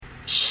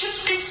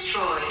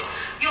destroyed.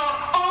 You're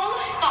all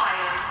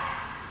fired.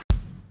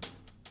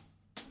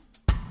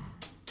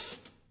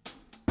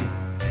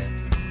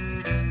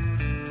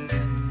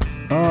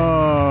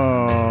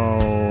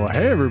 Oh,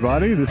 hey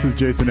everybody, this is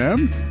Jason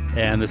M.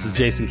 And this is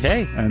Jason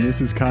K. And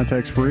this is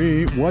Context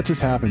Free. What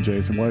just happened,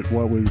 Jason? What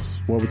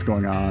was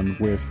going on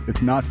with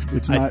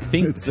I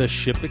think the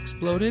ship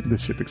exploded. The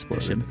ship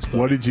exploded.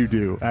 What did you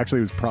do? Actually,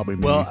 it was probably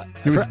me. Well,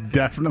 it was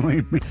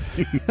definitely me.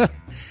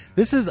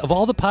 This is, of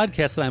all the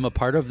podcasts that I'm a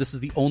part of, this is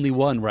the only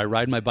one where I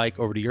ride my bike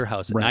over to your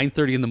house at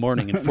 9:30 in the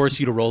morning and force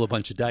you to roll a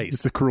bunch of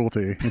dice.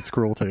 It's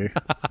cruelty.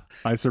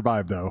 I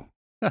survived, though.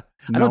 I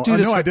don't do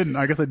this. I didn't.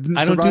 I guess I didn't.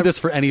 I don't do this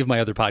for any of my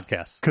other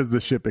podcasts because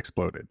the ship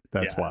exploded.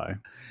 That's why.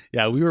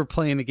 Yeah, we were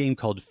playing a game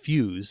called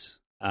Fuse.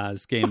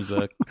 This game's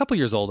a couple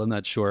years old. I'm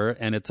not sure,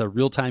 and it's a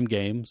real time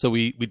game. So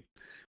we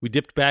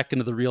dipped back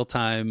into the real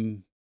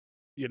time,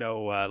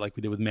 like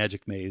we did with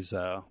Magic Maze,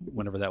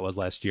 whenever that was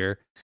last year,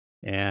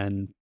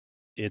 and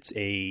it's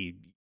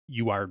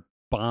you are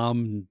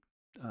bomb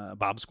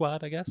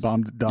squad, I guess.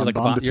 Bomb like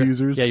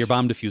diffusers. You're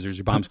bomb diffusers.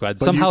 You're bomb squad.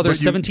 Somehow there's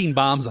 17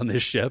 bombs on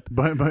this ship.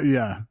 But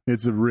yeah,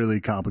 it's a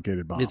really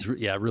complicated bomb. It's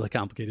really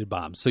complicated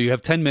bomb. So you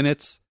have 10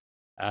 minutes.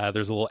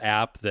 There's a little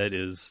app that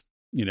is,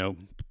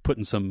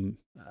 putting some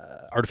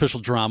artificial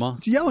drama.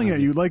 It's yelling at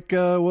you like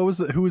who was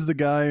the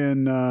guy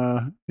in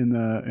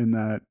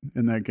that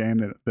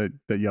game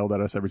that yelled at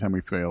us every time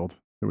we failed?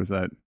 There was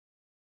that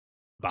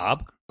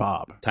Bob.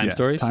 Time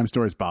Stories? Time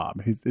Stories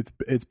Bob.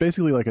 It's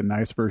basically like a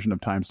nice version of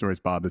Time Stories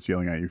Bob that's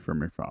yelling at you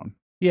from your phone.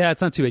 Yeah,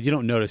 it's not too bad. You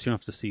don't notice. You don't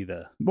have to see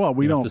the. Well,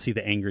 we don't have to see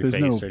the angry there's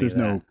face. There's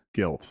no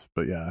guilt,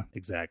 but yeah,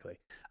 exactly.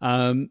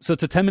 So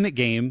it's a 10-minute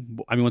game.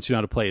 I mean, once you know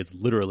how to play, it's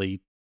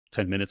literally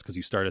 10 minutes because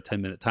you start a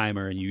 10-minute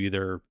timer and you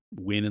either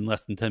win in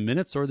less than 10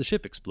 minutes or the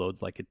ship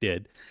explodes like it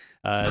did.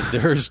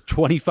 There's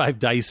 25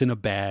 dice in a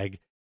bag,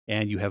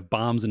 and you have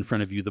bombs in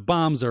front of you. The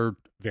bombs are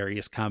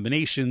various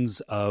combinations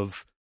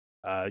of.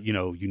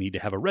 You need to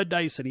have a red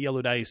dice and a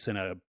yellow dice and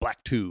a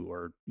black 2,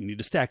 or you need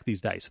to stack these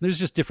dice. And there's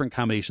just different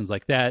combinations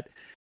like that.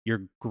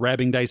 You're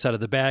grabbing dice out of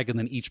the bag, and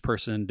then each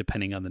person,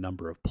 depending on the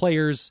number of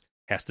players,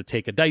 has to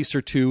take a dice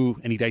or two.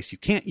 Any dice you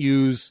can't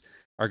use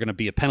are going to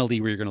be a penalty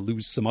where you're going to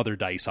lose some other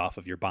dice off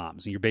of your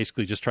bombs. And you're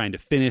basically just trying to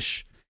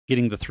finish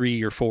getting the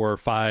 3 or 4 or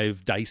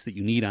 5 dice that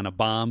you need on a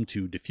bomb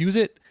to defuse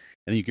it.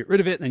 And then you get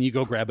rid of it, and then you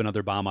go grab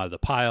another bomb out of the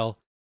pile.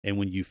 And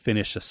when you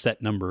finish a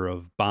set number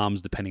of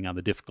bombs, depending on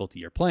the difficulty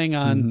you're playing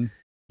on,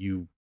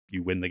 you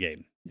win the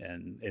game.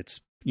 And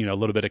it's, a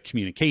little bit of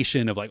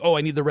communication of like, oh,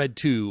 I need the red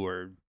 2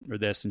 or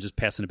this, and just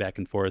passing it back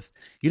and forth.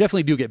 You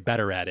definitely do get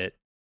better at it.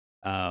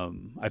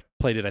 I've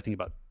played it, I think,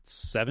 about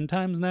 7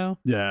 times now.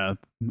 Yeah,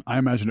 I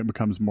imagine it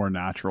becomes more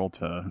natural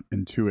to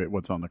intuit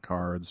what's on the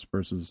cards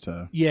versus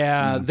to...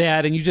 Yeah,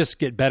 that, and you just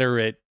get better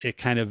at it,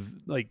 kind of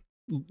like,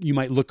 you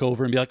might look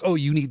over and be like, oh,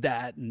 you need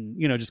that. And,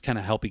 just kind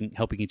of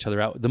helping each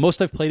other out. The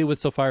most I've played it with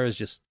so far is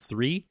just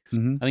 3.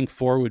 I think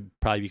 4 would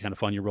probably be kind of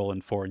fun. You're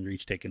rolling 4 and you're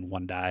each taking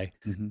 1 die.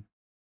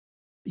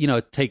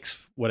 It takes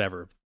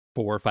 4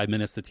 or 5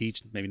 minutes to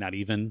teach, maybe not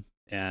even.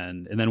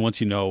 And then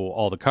once you know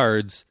all the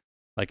cards,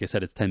 like I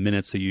said, it's 10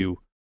 minutes. So you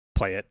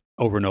play it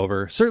over and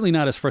over. Certainly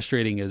not as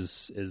frustrating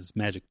as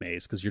Magic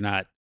Maze, because you're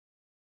not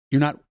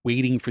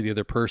waiting for the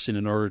other person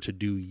in order to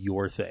do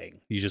your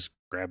thing. You just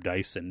grab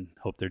dice and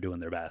hope they're doing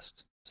their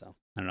best. So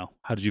I don't know.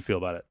 How did you feel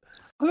about it?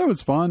 I thought it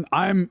was fun.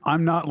 I'm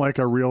not like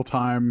a real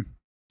time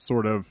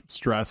sort of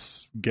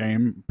stress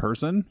game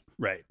person.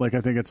 Right. Like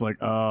I think it's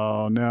like,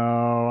 oh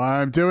no,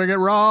 I'm doing it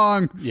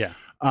wrong. Yeah.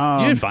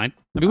 You did fine.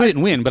 I mean, we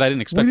didn't win, but I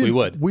didn't expect we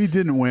would. We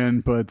didn't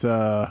win, but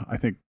I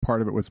think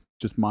part of it was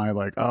just my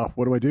like, oh,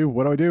 what do I do?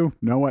 What do I do?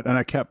 Know what? And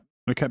I kept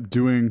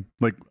doing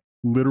like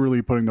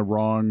literally putting the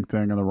wrong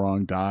thing on the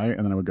wrong die,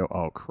 and then I would go,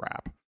 oh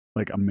crap,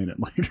 like a minute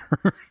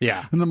later.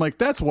 Yeah. And I'm like,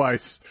 that's why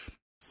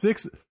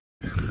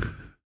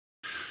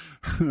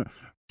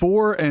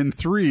 4 and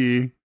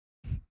 3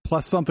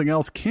 plus something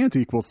else can't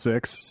equal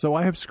 6, so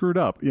I have screwed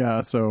up.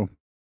 Yeah, so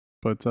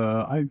but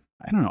I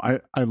don't know.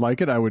 I like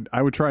it. I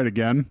would try it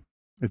again.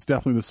 It's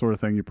definitely the sort of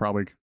thing you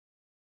probably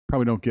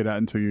don't get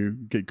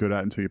good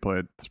at until you play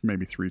it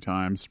maybe 3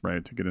 times,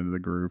 right, to get into the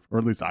groove. Or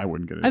at least I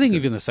wouldn't get it. I think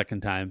even the second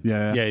time,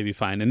 yeah, you'd be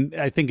fine. And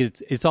I think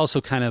it's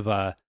also kind of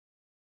a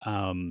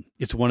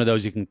it's one of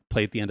those you can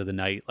play at the end of the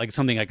night, like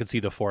something I could see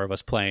the 4 of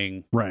us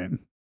playing. Right.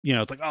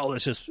 It's like, oh,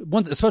 let's just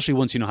especially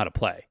once you know how to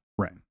play.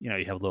 Right. You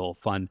have a little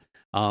fun.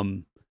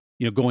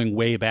 Going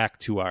way back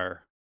to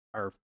our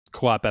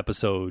co-op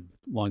episode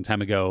a long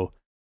time ago.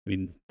 I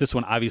mean, this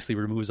one obviously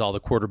removes all the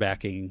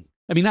quarterbacking.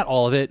 I mean, not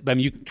all of it, but I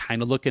mean, you can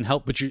kind of look and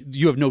help, but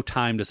you have no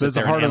time to sit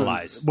there and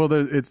analyze. Well,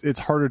 it's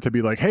harder to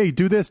be like, hey,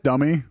 do this,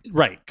 dummy.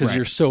 Right, because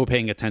you're so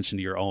paying attention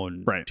to your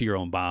own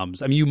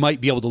bombs. I mean, you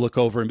might be able to look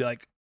over and be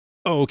like,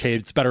 oh, okay,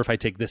 it's better if I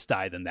take this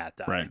die than that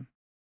die. Right.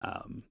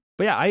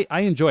 But yeah,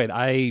 I enjoy it.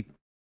 I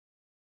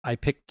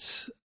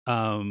picked,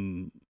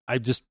 I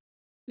just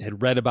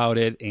had read about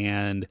it,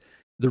 and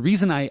the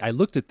reason I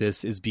looked at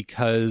this is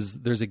because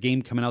there's a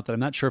game coming out that I'm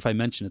not sure if I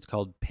mentioned. It's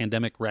called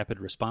Pandemic Rapid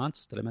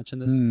Response. Did I mention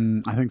this?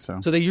 I think so.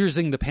 So they're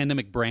using the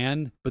Pandemic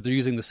brand, but they're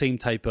using the same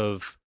type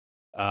of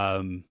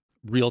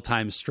real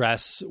time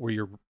stress where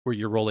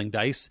you're rolling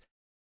dice.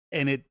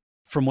 And it,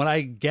 from what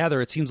I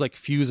gather, it seems like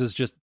Fuse is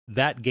just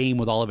that game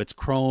with all of its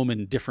chrome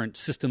and different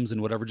systems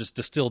and whatever, just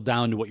distilled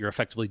down to what you're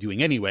effectively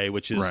doing anyway,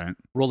 which is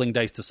rolling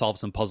dice to solve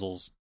some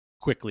puzzles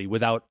quickly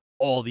without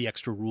all the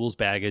extra rules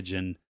baggage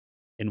and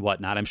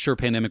whatnot. I'm sure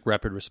Pandemic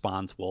Rapid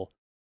Response will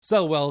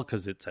sell well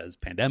because it says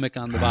Pandemic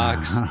on the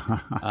box.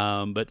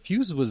 But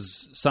Fuse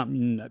was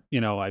something,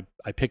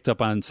 I picked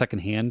up on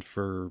secondhand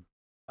for,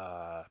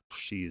 I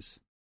think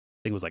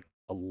it was like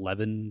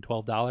 $11,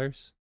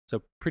 $12.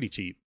 So pretty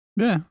cheap.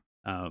 Yeah.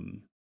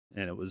 And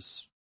it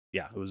was,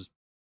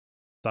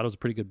 thought it was a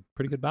pretty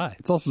good buy.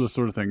 It's also the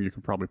sort of thing you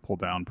can probably pull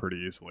down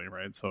pretty easily,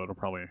 right? So it'll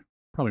probably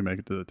make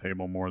it to the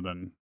table more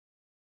than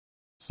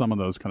some of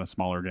those kind of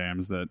smaller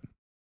games that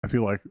I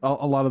feel like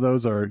a lot of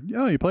those are,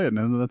 you play it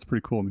and that's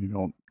pretty cool and you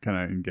don't kind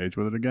of engage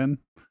with it again.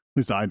 At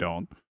least I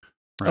don't.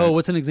 Right? Oh,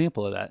 what's an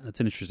example of that? That's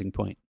an interesting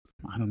point.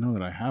 I don't know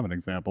that I have an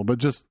example, but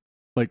just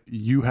like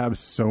you have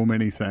so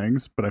many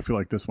things, but I feel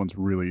like this one's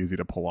really easy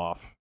to pull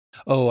off.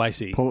 Oh, I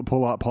see.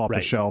 Pull off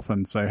the shelf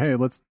and say, "Hey,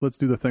 let's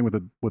do the thing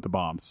with the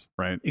bombs,"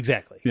 right?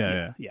 Exactly.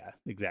 Yeah,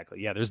 exactly.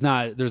 Yeah, there's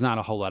not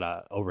a whole lot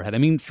of overhead. I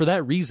mean, for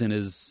that reason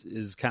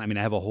is kind of. I mean,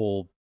 I have a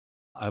whole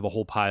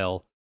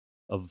pile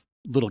of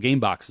little game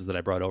boxes that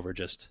I brought over.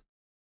 Just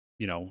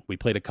we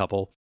played a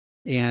couple,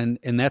 and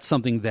that's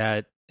something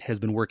that has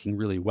been working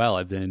really well.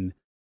 I've been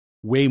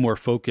way more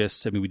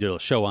focused. I mean, we did a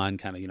show on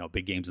kind of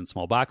big games in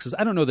small boxes.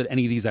 I don't know that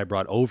any of these I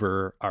brought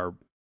over are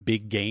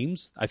big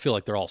games. I feel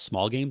like they're all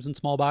small games in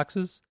small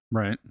boxes.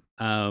 Right.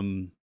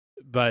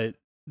 But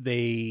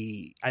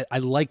I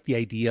like the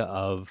idea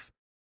of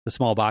the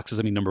small boxes.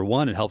 I mean, number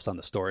one, it helps on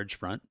the storage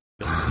front.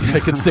 I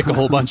could stick a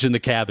whole bunch in the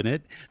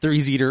cabinet.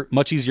 They're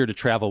much easier to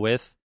travel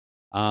with.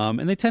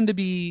 And they tend to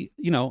be,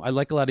 I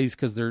like a lot of these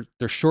because they're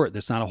short.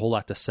 There's not a whole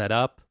lot to set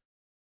up.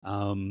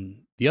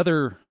 The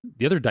other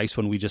dice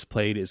one we just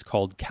played is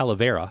called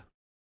Calavera.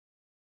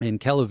 And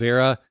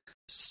Calavera,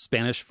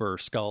 Spanish for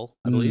skull,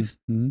 I believe.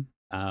 Mm-hmm.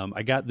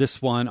 I got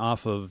this one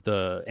off of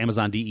the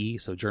Amazon DE,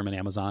 so German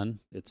Amazon.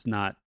 It's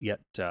not yet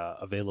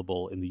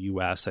available in the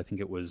US. I think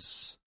it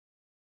was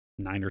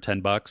 $9 or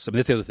 $10. I mean,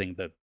 that's the other thing.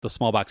 The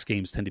small box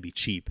games tend to be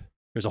cheap.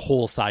 There's a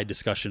whole side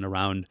discussion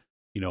around,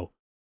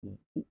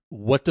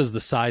 what does the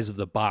size of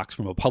the box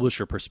from a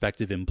publisher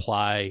perspective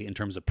imply in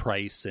terms of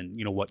price and,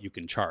 what you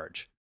can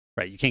charge,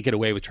 right? You can't get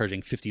away with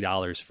charging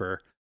 $50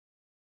 for,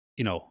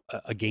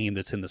 a game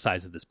that's in the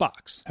size of this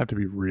box. Have to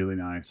be really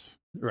nice.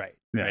 Right.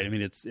 Yeah. Right. I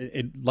mean,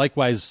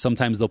 likewise,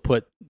 sometimes they'll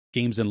put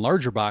games in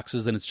larger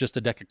boxes and it's just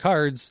a deck of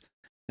cards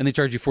and they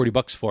charge you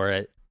 $40 for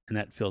it. And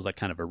that feels like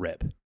kind of a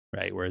rip,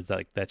 right? Whereas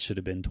like that should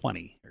have been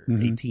 20 or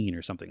 18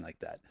 or something like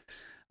that.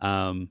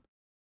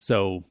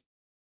 So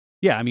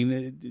yeah, I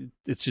mean,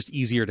 it's just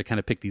easier to kind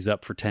of pick these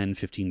up for $10,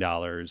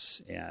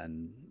 $15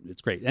 and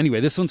it's great. Anyway,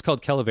 this one's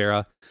called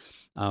Calavera.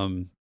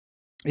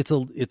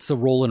 It's a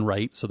roll and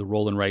write. So the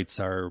roll and writes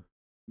are,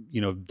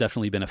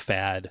 definitely been a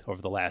fad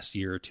over the last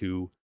year or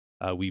two.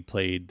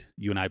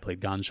 You and I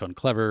played Ganz Schön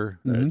Clever.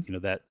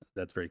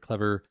 That's very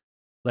clever.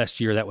 Last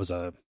year, that was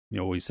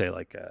we say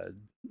like a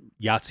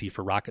Yahtzee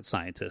for rocket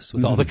scientists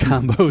with all the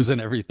combos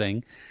and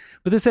everything.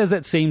 But this has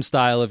that same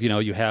style of,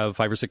 you have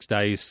 5 or 6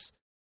 dice,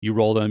 you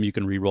roll them, you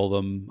can re-roll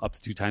them up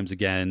to 2 times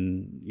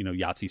again,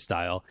 Yahtzee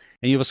style,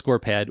 and you have a score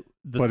pad.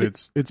 But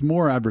it's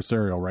more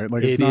adversarial, right?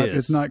 Like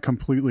it's not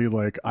completely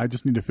like I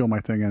just need to fill my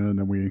thing in, and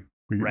then we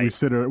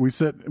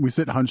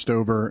sit hunched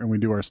over and we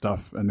do our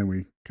stuff, and then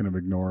we kind of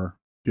ignore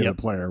the other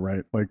player,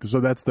 right? Like,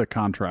 so that's the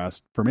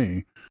contrast for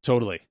me.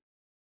 Totally.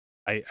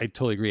 I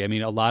totally agree. I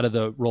mean, a lot of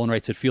the roll and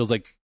writes, it feels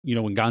like,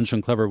 when Ganz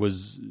Schön Clever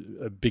was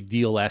a big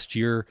deal last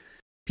year,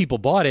 people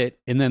bought it,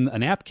 and then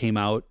an app came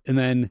out, and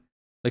then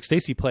like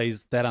Stacy has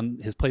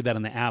played that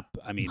on the app,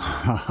 I mean,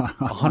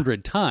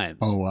 100 times.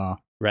 Oh, wow.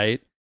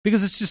 Right?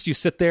 Because it's just, you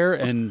sit there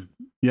and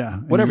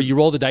whatever, you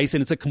roll the dice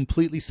and it's a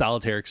completely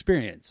solitaire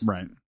experience.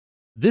 Right.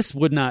 This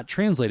would not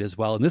translate as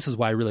well. And this is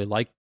why I really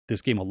like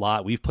this game a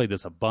lot. We've played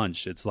this a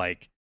bunch. It's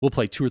like, we'll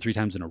play 2 or 3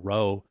 times in a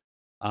row.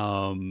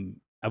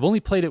 I've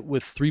only played it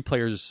with 3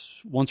 players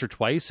once or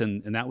twice.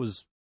 And that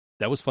was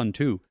fun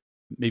too.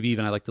 Maybe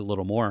even I liked it a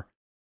little more.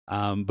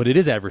 But it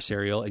is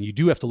adversarial, and you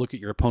do have to look at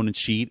your opponent's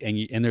sheet,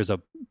 and there's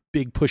a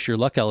big push your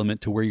luck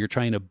element to where you're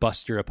trying to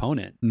bust your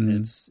opponent.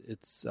 Mm-hmm.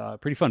 It's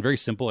pretty fun, very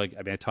simple. I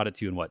taught it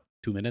to you in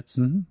 2 minutes,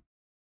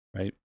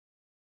 right?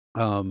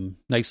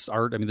 Nice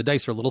art. I mean, the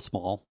dice are a little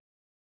small.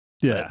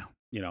 Yeah,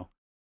 but,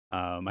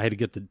 I had to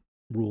get the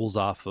rules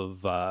off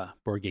of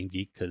Board Game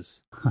Geek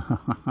because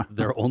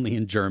they're only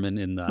in German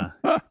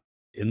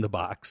in the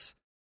box.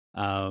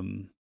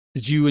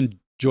 Did you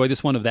enjoy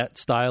this one of that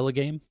style of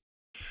game?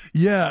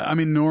 Yeah, I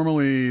mean,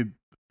 normally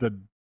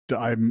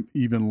I'm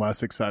even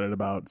less excited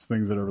about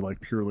things that are like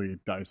purely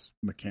dice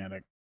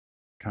mechanic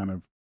kind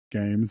of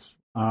games.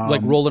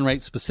 Like roll and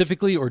write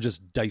specifically, or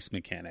just dice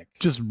mechanic?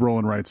 Just roll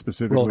and write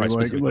specifically. Roll and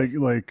write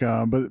specifically.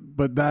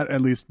 But that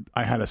at least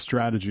I had a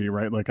strategy,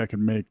 right? Like I could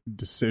make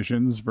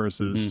decisions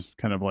versus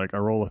kind of like I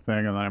roll a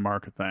thing and then I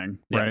mark a thing,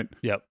 right?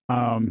 Yep.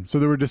 So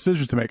there were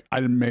decisions to make. I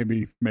didn't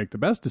maybe make the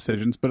best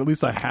decisions, but at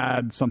least I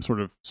had some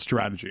sort of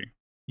strategy.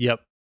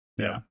 Yep.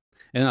 Yeah.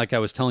 And like I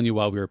was telling you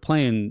while we were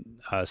playing,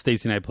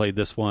 Stacy and I played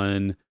this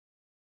one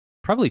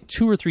probably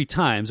 2 or 3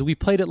 times. We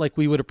played it like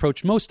we would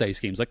approach most dice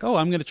games, like, oh,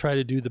 I'm going to try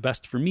to do the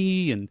best for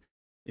me and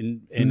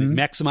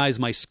maximize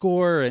my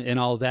score and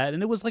all of that.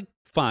 And it was like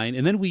fine.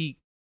 And then we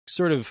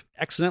sort of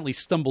accidentally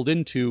stumbled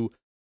into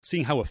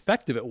seeing how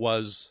effective it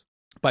was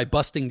by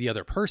busting the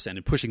other person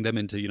and pushing them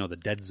into, the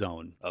dead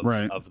zone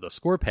of the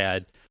score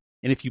pad.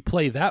 And if you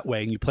play that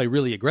way and you play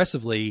really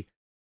aggressively,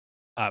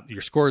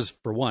 your scores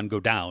for one go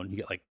down. You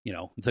get like,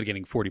 instead of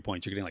getting 40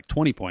 points, you're getting like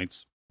 20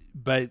 points.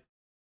 But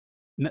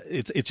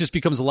it just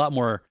becomes a lot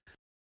more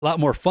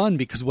fun,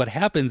 because what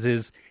happens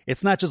is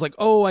it's not just like,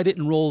 oh, I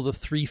didn't roll the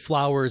 3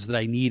 flowers that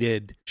I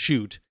needed.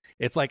 Shoot.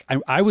 It's like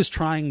I was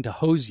trying to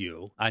hose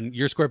you on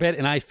your score pad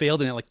and I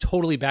failed, and it like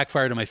totally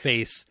backfired in my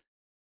face.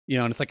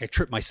 And it's like I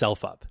tripped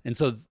myself up. And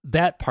so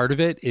that part of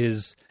it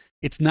is,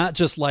 it's not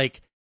just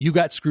like you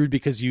got screwed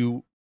because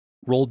you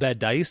rolled bad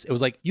dice. It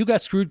was like you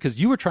got screwed because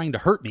you were trying to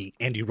hurt me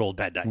and you rolled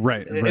bad dice.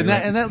 Right. And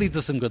that leads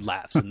to some good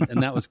laughs,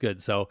 and that was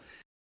good. So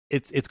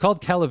it's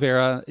called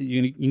Calavera.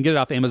 You can get it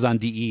off Amazon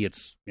DE.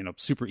 It's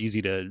super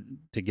easy to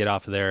get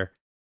off of there.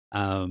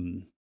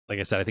 Like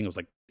I said, I think it was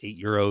like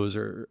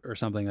 €8 or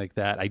something like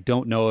that. I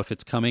don't know if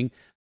it's coming.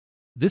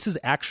 This is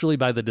actually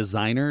by the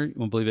designer, you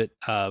won't believe it,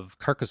 of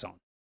Carcassonne.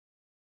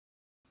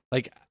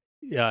 Like,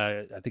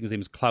 I think his name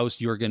is Klaus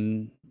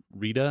Jürgen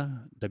Riede,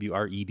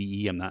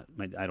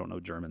 Wrede. I don't know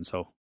German,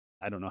 so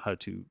I don't know how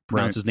to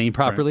pronounce his name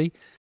properly. Right.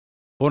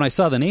 But when I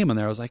saw the name on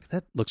there, I was like,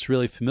 that looks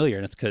really familiar.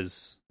 And it's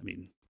because,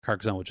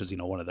 Carcassonne, which is,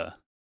 one of the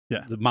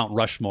Mount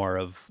Rushmore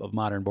of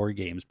modern board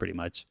games, pretty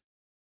much.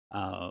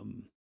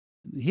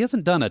 He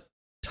hasn't done a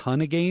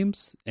ton of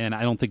games, and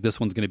I don't think this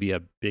one's going to be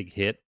a big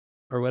hit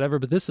or whatever,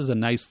 but this is a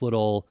nice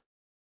little,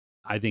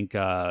 I think,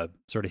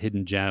 sort of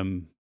hidden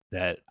gem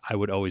that I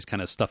would always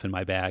kind of stuff in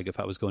my bag if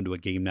I was going to a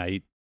game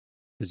night,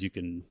 because you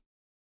can,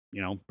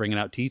 bring it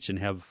out, teach, and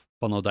have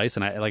fun little dice.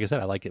 And like I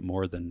said, I like it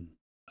more than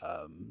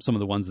some of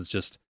the ones that's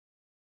just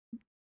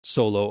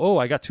solo. Oh,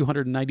 I got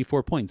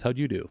 294 points. How'd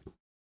you do?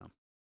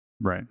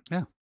 Right.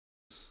 Yeah.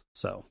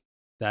 So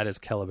that is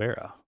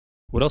Calavera.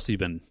 What else have you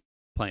been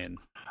playing?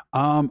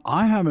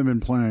 I haven't been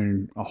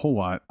playing a whole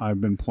lot.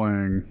 I've been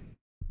playing.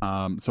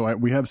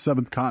 We have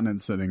Seventh Continent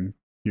sitting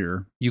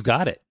here. You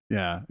got it.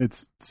 Yeah,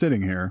 it's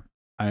sitting here.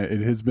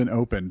 It has been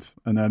opened,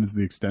 and that is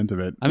the extent of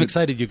it. I'm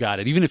excited you got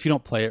it, even if you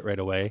don't play it right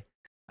away.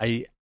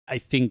 I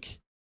think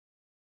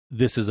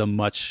this is a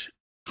much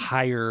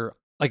higher.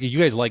 Like, you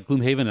guys like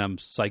Gloomhaven, and I'm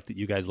psyched that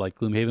you guys like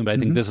Gloomhaven, but I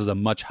think this is a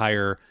much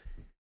higher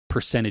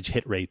percentage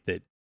hit rate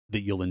that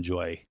you'll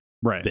enjoy.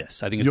 Right.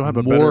 This, I think, you'll have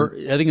I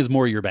think it's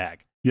more your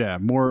bag. Yeah,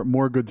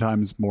 more good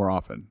times more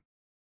often.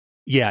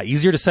 Yeah,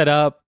 easier to set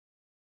up,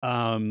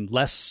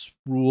 less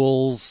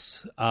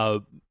rules,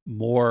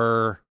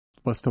 more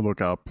less to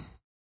look up.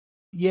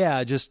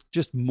 Yeah, just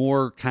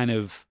more kind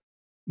of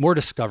more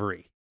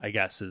discovery, I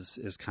guess,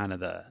 is kind of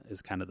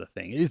the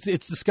thing. It's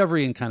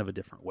discovery in kind of a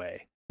different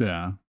way.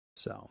 Yeah.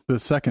 So the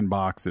second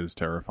box is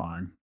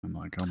terrifying. I'm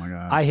like, oh my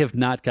god. I have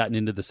not gotten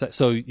into the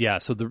so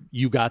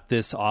you got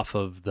this off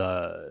of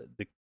the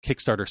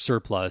Kickstarter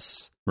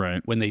surplus,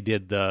 right? When they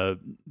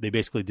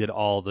basically did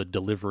all the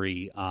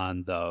delivery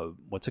on the,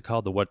 what's it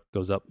called? The what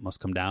goes up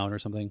must come down or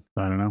something.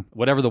 I don't know.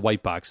 Whatever the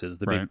white box is,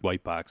 the big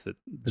white box that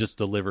just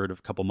delivered a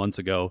couple months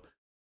ago.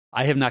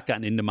 I have not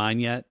gotten into mine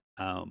yet.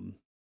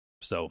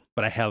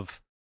 But I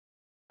have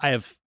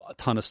a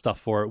ton of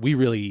stuff for it. We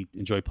really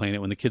enjoy playing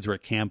it. When the kids were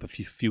at camp a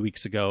few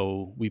weeks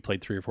ago, we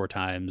played 3 or 4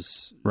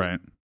 times. Right.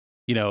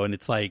 And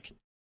it's like,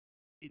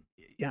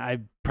 I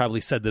probably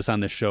said this on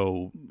this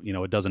show,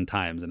 a dozen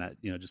times, and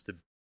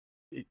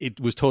it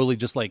was totally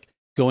just like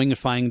going and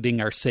finding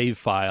our save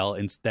file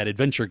in that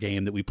adventure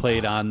game that we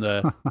played on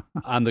the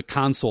on the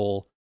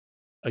console,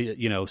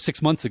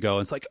 6 months ago.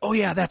 And it's like, oh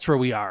yeah, that's where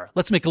we are.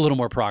 Let's make a little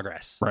more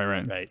progress.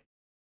 Right.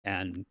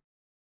 And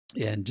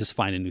just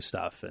finding new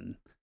stuff. And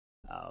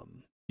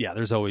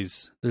there's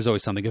always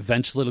something.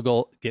 Eventually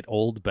it'll get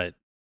old, but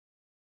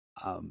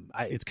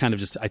it's kind of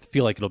just, I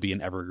feel like it'll be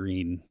an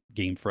evergreen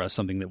game for us,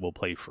 something that we'll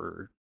play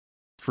for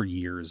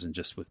years, and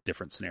just with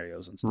different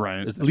scenarios and stuff.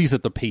 Right. At least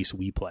at the pace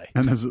we play.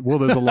 And there's a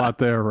lot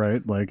there,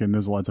 right? Like, and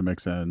there's a lot to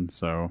mix in.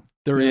 So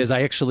there is.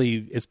 I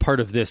actually, as part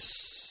of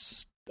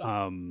this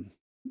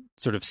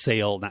sort of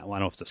sale, I don't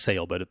know if it's a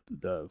sale, but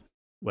the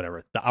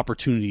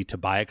opportunity to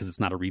buy it, because it's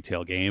not a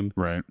retail game.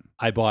 Right.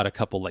 I bought a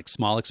couple like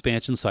small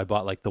expansions. So I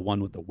bought like the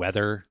one with the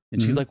weather,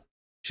 and she's like,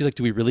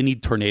 do we really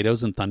need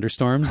tornadoes and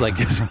thunderstorms? Like,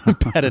 is it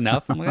bad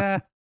enough? I'm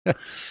like,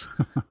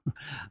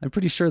 I'm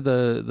pretty sure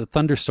the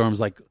thunderstorms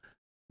like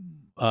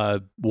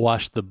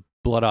wash the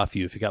blood off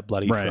you if you got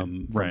bloody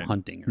from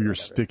hunting. Or you're whatever.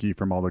 Sticky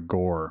from all the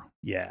gore.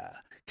 Yeah.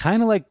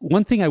 kind of like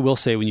one thing I will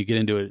say when you get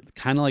into it,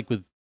 kind of like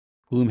with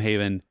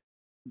Gloomhaven,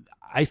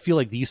 I feel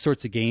like these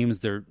sorts of games,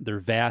 they're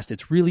vast.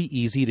 It's really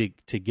easy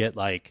to get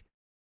like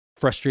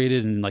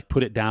frustrated and like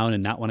put it down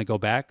and not want to go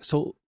back.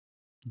 So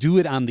do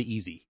it on the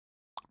easy.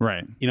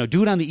 Right.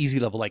 Do it on the easy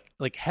level.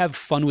 Like have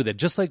fun with it.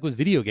 Just like with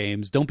video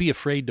games, don't be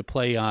afraid to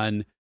play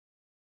on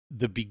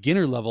the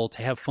beginner level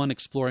to have fun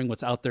exploring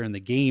what's out there in the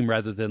game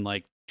rather than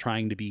like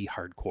trying to be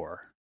hardcore.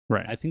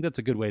 Right. I think that's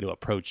a good way to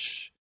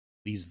approach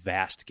these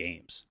vast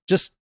games.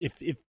 Just if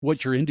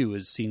what you're into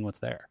is seeing what's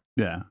there.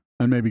 Yeah.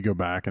 And maybe go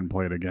back and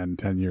play it again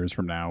 10 years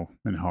from now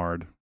in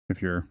hard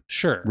if you're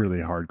Sure. really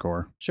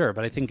hardcore. Sure,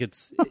 but I think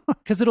it's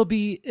because it'll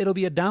be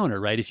a downer,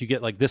 right? If you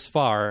get like this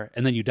far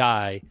and then you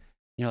die,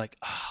 you're like,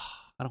 oh,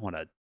 I don't want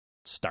to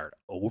start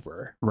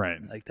over. Right.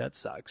 Like that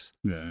sucks.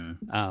 Yeah.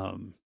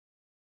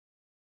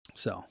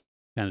 So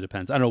kind of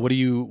depends. I don't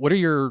know. What are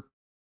your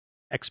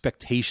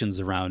expectations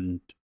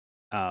around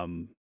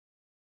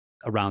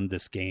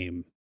this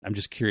game? I'm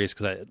just curious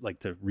because I'd like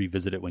to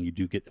revisit it when you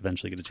do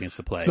eventually get a chance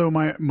to play. So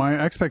my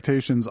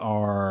expectations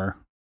are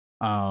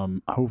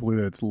hopefully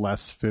that it's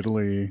less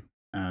fiddly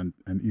and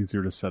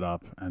easier to set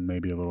up and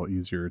maybe a little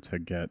easier to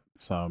get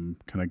some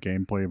kind of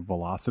gameplay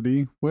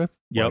velocity with.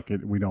 Yep.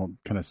 Like we don't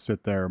kind of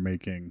sit there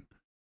making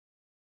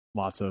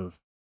lots of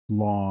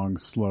long,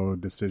 slow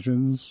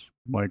decisions.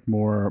 Like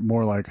more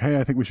like,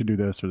 hey, I think we should do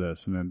this or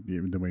this, and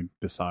then we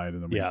decide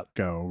and then we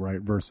go, right?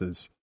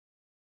 Versus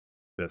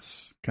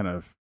this kind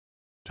of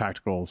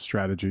tactical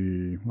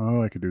strategy.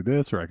 Oh, I could do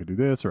this, or I could do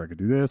this, or I could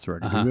do this, or I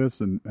could do this,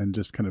 and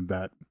just kind of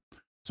that.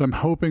 So I'm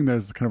hoping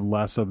there's kind of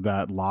less of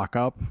that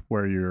lockup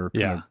where you're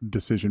kind of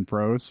decision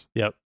froze.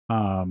 Yep.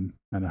 And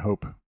I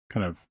hope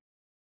kind of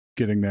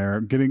getting there,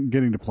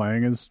 getting to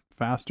playing is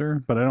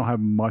faster, but I don't have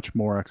much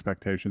more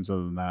expectations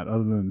other than that.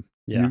 Other than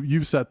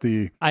you've set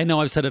the. I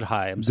know I've set it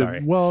high. I'm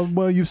sorry.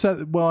 Well, you've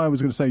set. Well, I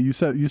was going to say you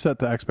set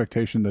the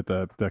expectation that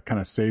the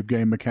kind of save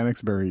game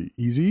mechanics very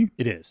easy.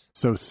 It is.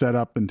 So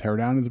setup and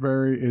teardown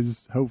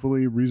is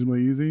hopefully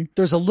reasonably easy.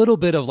 There's a little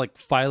bit of like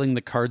filing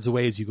the cards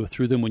away as you go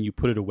through them when you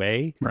put it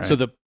away. Right.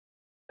 So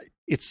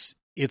it's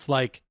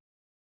like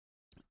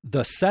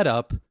the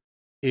setup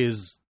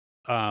is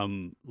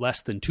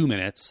less than 2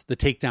 minutes. The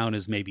takedown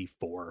is maybe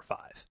 4 or 5.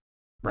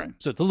 Right.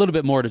 So it's a little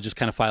bit more to just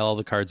kind of file all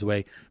the cards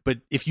away. But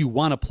if you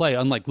want to play,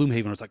 unlike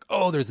Gloomhaven, where it's like,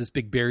 oh, there's this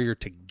big barrier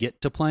to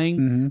get to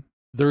playing.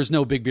 There's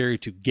no big barrier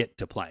to get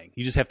to playing.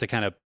 You just have to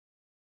kind of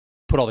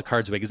put all the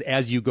cards away because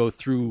as you go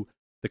through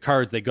the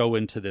cards, they go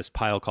into this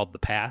pile called the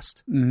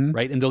past,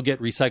 right? And they'll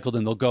get recycled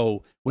and they'll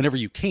go, whenever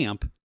you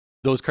camp,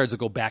 those cards will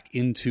go back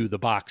into the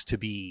box to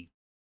be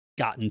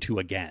gotten to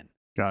again.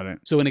 Got it.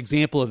 So an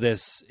example of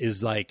this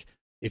is like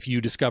if you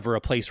discover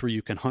a place where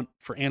you can hunt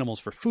for animals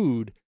for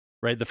food,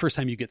 right? The first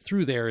time you get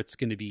through there, it's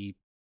going to be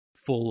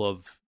full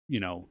of,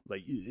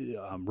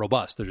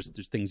 robust. There's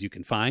things you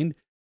can find,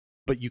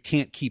 but you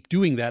can't keep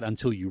doing that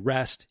until you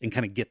rest and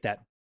kind of get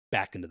that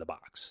back into the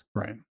box.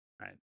 Right.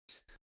 Right.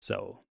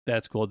 So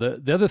that's cool.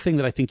 The other thing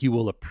that I think you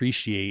will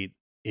appreciate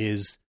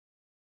is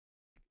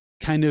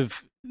kind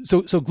of,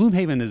 so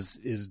Gloomhaven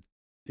is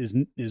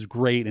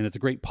great and it's a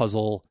great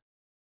puzzle,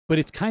 but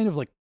it's kind of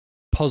like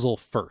puzzle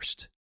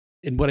first.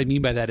 And what I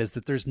mean by that is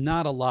that there's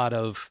not a lot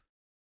of,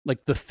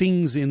 like the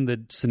things in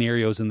the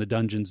scenarios in the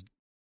dungeons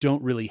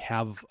don't really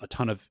have a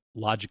ton of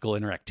logical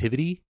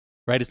interactivity,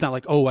 right? It's not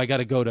like, oh, I got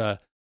to go to,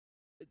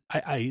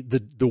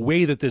 the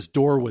way that this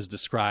door was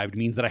described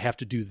means that I have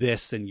to do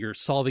this, and you're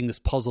solving this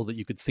puzzle that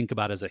you could think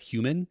about as a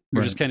human.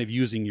 You're just kind of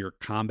using your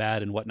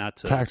combat and whatnot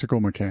to tactical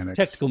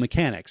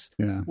mechanics.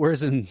 Yeah.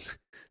 Whereas in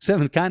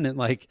Seventh Continent,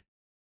 like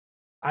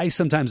I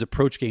sometimes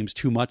approach games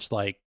too much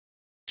like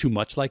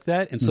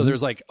that, and so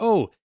there's like,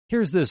 oh,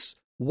 here's this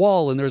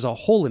wall and there's a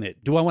hole in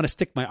it. Do I want to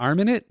stick my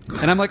arm in it?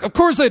 And I'm like, of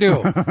course I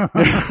do.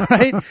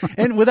 Right?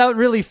 And without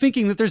really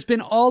thinking that there's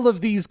been all of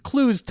these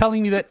clues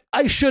telling me that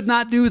I should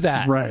not do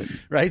that. Right.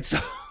 Right. So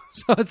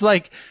it's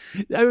like,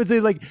 I would say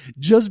like,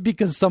 just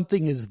because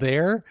something is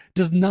there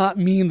does not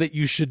mean that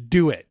you should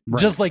do it. Right.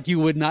 Just like you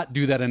would not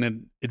do that in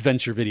an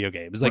adventure video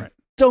game. It's like,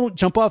 don't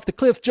jump off the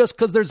cliff just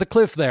because there's a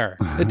cliff there.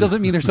 It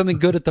doesn't mean there's something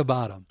good at the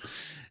bottom.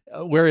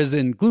 Whereas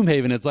in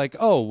Gloomhaven, it's like,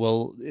 oh,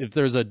 well, if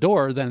there's a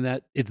door, then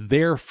that it's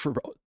there for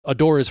a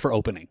door is for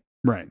opening.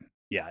 Right.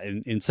 Yeah.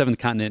 In Seventh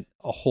Continent,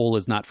 a hole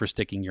is not for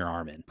sticking your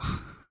arm in.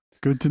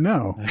 Good to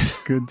know.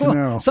 Good to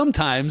know.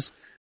 Sometimes,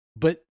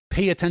 but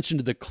pay attention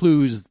to the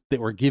clues that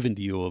were given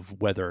to you of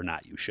whether or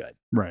not you should.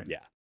 Right.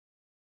 Yeah.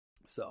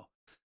 So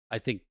I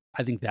think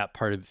that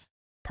part of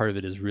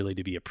it is really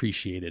to be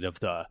appreciated of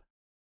the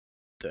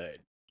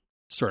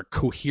sort of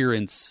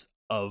coherence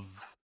of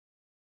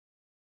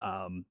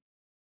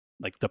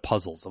like the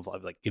puzzles of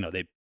like,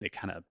 they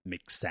kind of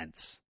make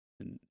sense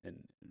and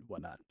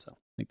whatnot. So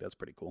I think that's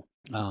pretty cool.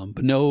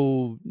 But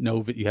no,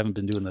 you haven't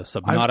been doing the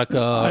Subnautica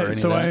or anything.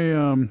 So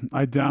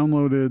I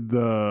downloaded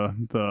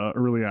the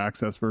early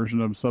access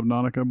version of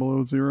Subnautica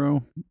Below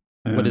Zero.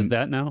 What is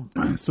that now?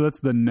 So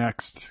that's the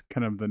next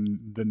kind of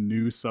the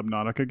new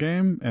Subnautica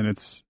game, and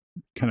it's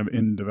kind of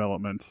in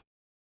development.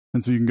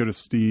 And so you can go to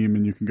Steam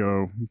and you can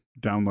go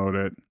download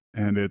it.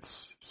 and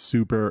it's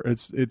super.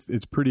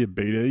 It's pretty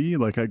beta-y.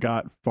 Like I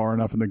got far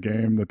enough in the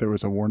game that there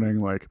was a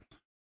warning like,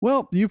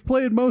 well, you've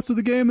played most of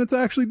the game that's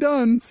actually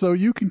done, so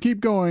you can keep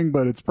going,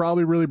 but it's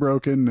probably really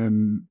broken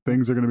and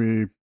things are going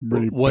to be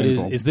really What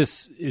painful. is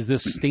this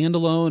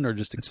standalone or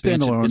just It's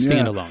expansion? standalone? It's yeah.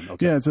 standalone.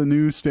 Okay. Yeah, it's a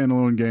new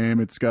standalone game.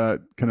 It's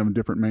got kind of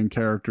different main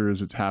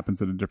characters. It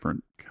happens at a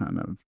different kind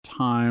of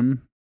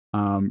time.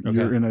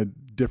 You're in a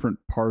different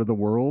part of the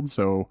world.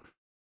 So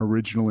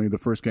originally, the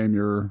first game,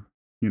 you're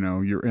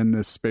in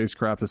this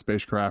spacecraft. The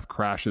spacecraft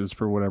crashes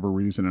for whatever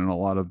reason, and a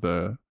lot of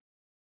the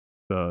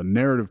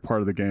narrative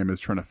part of the game is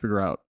trying to figure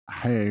out,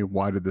 hey,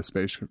 why did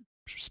the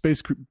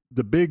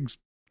the big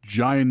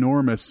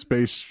ginormous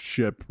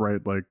spaceship,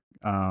 right? Like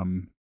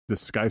the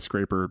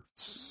skyscraper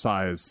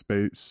size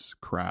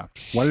spacecraft.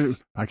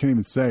 I can't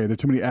even say. There are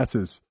too many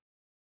S's.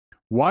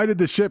 Why did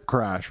the ship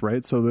crash,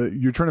 right? So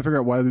you're trying to figure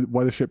out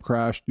why the ship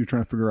crashed. You're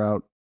trying to figure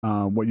out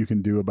what you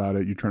can do about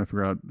it. You're trying to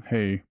figure out,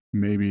 hey,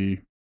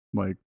 maybe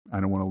like I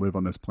don't want to live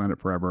on this planet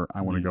forever.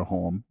 I want to go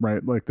home,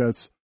 right? Like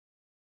that's.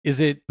 Is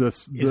it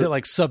Is it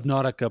like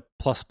Subnautica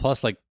plus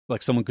like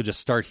someone could just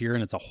start here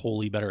and it's a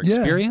wholly better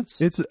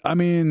experience? Yeah, it's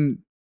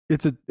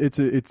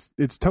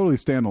totally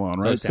standalone,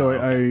 right? So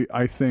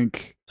I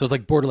think so. It's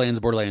like Borderlands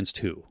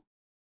 2.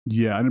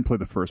 Yeah, I didn't play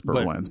the first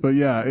Borderlands, but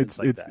yeah, it's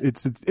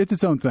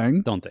its own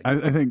thing. Don't think.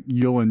 I think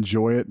you'll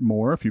enjoy it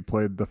more if you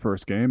played the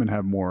first game and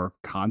have more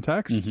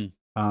context.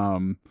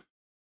 Mm-hmm.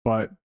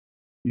 But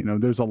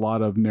there's a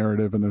lot of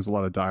narrative and there's a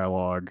lot of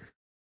dialogue.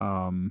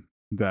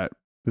 That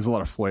there's a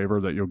lot of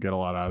flavor that you'll get a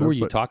lot out of. Who are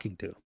you talking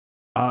to?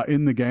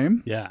 In the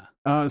game? Yeah.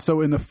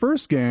 So in the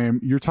first game,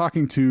 you're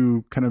talking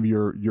to kind of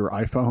your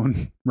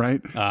iPhone,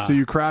 right? So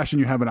you crash and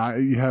you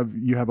have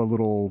you have a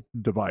little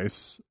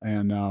device,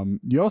 and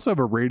you also have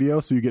a radio,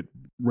 so you get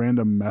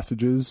random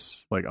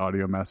messages, like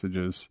audio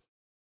messages,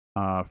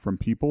 from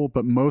people.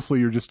 But mostly,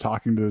 you're just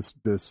talking to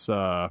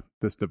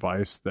this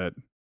device that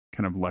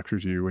kind of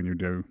lectures you when you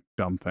do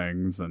dumb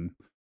things and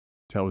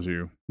tells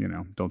you,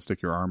 don't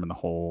stick your arm in the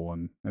hole,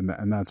 and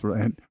that's what.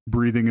 And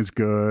breathing is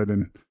good,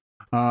 and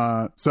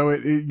so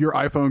your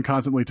iPhone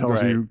constantly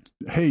tells you,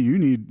 hey,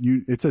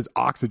 it says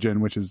oxygen,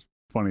 which is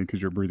funny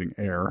because you're breathing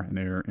air and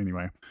air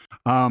anyway.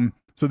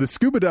 So the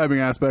scuba diving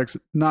aspect's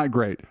not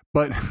great,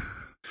 but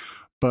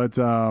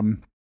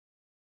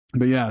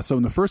yeah. So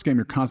in the first game,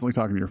 you're constantly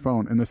talking to your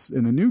phone, and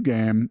in the new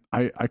game,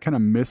 I kind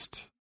of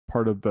missed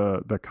part of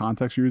the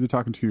context. You're either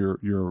talking to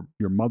your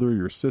mother,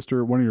 your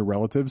sister, one of your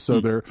relatives. So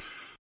they're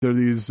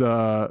these.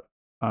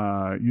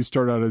 You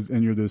start out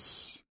and you're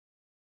this.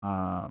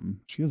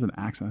 She has an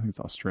accent. I think it's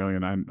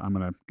Australian. I'm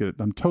gonna get it.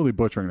 I'm totally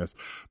butchering this,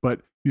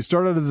 but you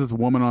start out as this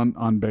woman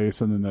on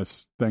base, and then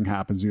this thing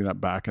happens. You end up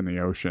back in the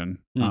ocean,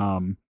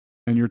 and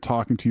you're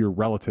talking to your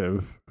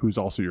relative, who's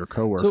also your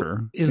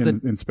coworker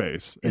in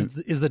space.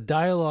 Is the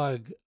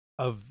dialogue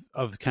of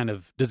kind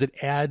of, does it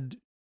add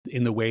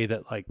in the way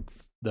that like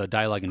the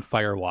dialogue in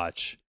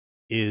Firewatch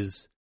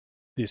is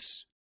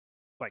this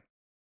like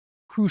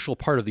crucial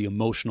part of the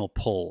emotional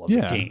pull of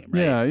the game,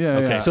 right? Yeah.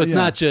 Okay, so it's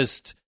not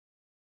just.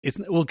 It's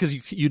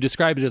because you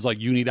described it as like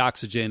you need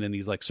oxygen and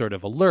these like sort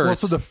of alerts. Well,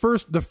 so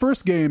the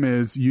first game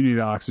is you need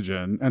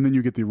oxygen, and then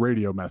you get the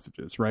radio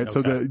messages, right?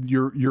 Okay. So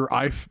your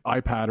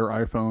iPad or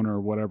iPhone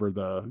or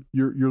whatever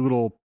your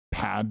little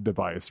pad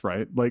device,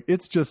 right? Like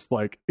it's just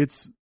like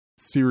it's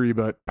Siri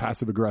but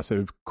passive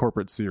aggressive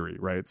corporate Siri,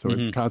 right? So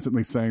it's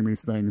constantly saying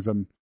these things,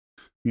 and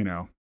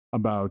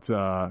about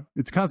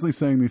it's constantly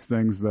saying these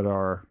things that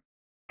are,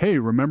 hey,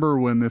 remember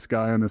when this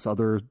guy on this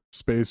other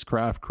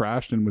spacecraft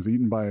crashed and was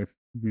eaten by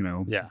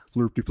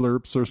flirty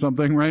flirps or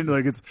something, right?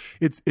 Like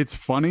it's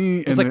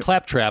funny. It's like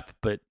Claptrap,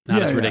 but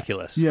not as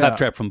ridiculous. Yeah.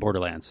 Claptrap from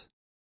Borderlands.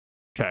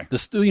 Okay. The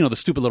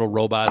stupid little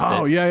robot.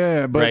 Oh,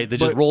 yeah. That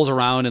just rolls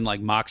around and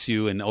like mocks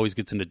you and always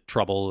gets into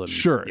trouble. And,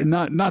 sure.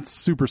 Not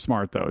super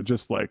smart though.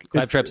 Just like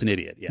Claptrap's an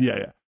idiot.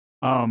 Yeah.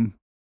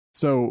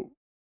 So,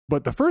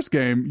 but the first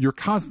game, you're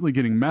constantly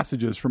getting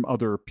messages from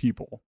other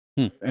people.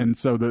 And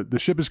so the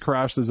ship has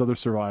crashed. There's other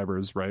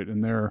survivors, right?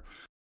 And they're,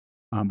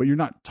 but you're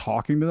not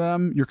talking to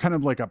them. You're kind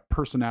of like a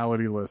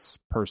personality-less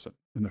person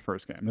in the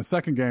first game. In the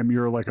second game,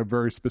 you're like a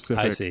very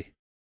specific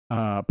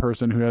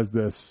person who has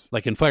this,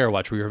 like in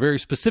Firewatch, where you're a very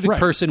specific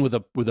person with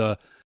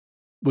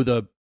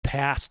a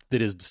past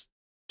that is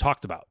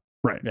talked about.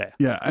 Right.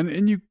 Yeah.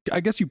 And you, I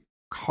guess you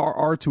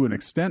are to an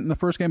extent in the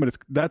first game, but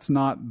that's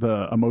not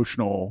the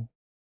emotional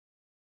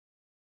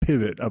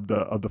pivot of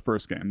the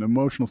first game. The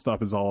emotional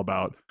stuff is all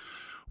about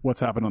what's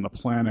happened on the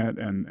planet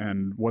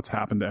and what's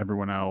happened to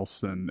everyone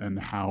else and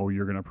how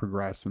you're going to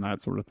progress and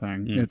that sort of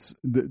thing. It's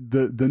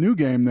the new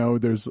game though.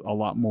 There's a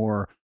lot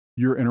more.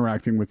 You're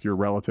interacting with your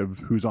relative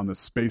who's on the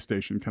space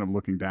station, kind of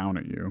looking down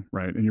at you,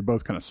 right? And you're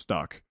both kind of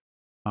stuck.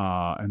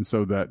 And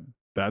so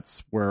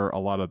that's where a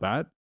lot of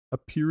that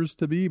appears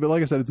to be. But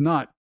like I said, it's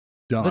not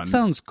done. That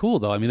sounds cool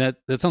though. I mean,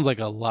 that sounds like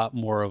a lot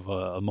more of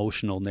a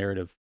emotional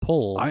narrative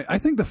pull. I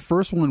think the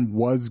first one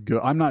was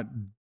good. I'm not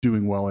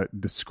doing well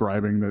at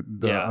describing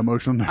the Yeah.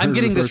 emotional narrative. I'm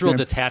getting of the this first real game.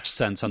 detached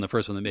sense on the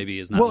first one that maybe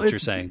is not what you're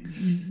saying.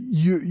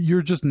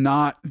 You're just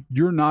not.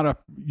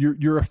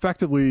 You're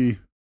effectively.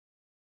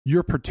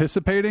 You're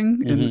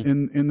participating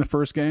in the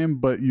first game,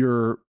 but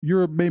you're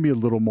maybe a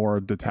little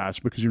more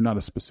detached because you're not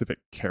a specific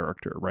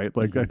character, right?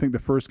 Like I think the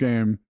first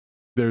game,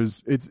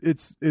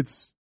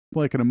 it's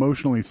like an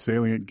emotionally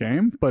salient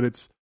game, but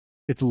it's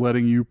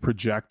letting you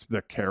project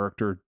the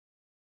character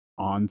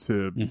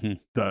onto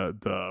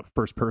the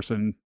first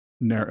person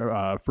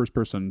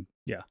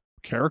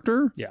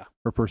character,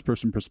 or first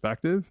person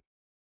perspective.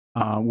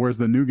 Whereas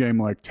the new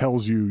game like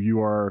tells you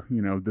are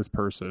this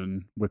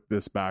person with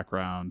this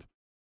background.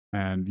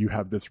 And you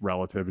have this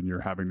relative and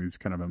you're having these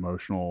kind of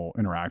emotional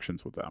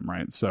interactions with them,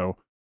 right? So,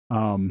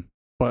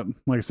 but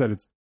like I said,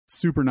 it's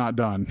super not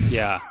done.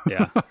 Yeah.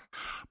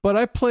 But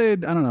I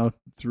played, I don't know,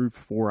 through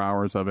 4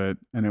 hours of it,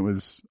 and it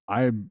was,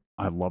 I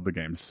love the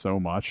game so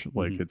much.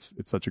 Like it's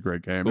such a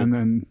great game. Cool. And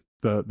then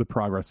the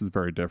progress is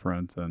very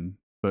different, and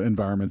the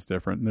environment's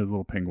different, and there's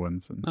little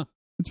penguins, and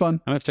it's fun.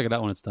 I'm gonna have to check it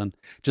out when it's done.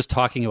 Just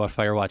talking about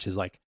Firewatch is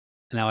like,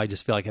 now I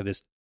just feel like I have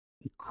this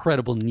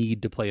incredible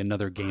need to play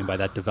another game by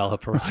that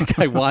developer. Like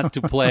I want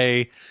to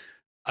play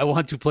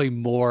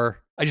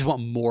more. I just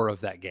want more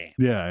of that game.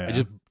 Yeah.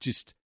 I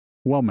just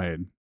well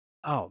made.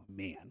 Oh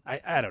man,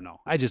 I don't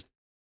know. I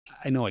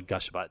know I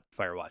gush about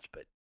Firewatch,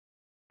 but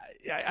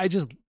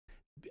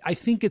I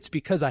think it's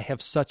because I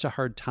have such a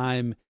hard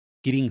time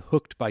getting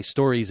hooked by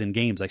stories in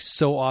games. I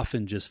so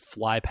often just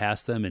fly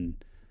past them and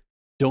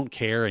don't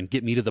care and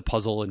get me to the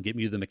puzzle and get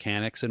me to the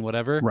mechanics and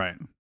whatever. Right.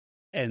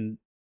 And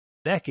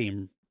that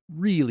game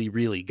really,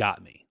 really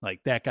got me.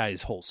 Like that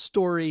guy's whole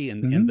story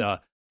and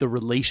the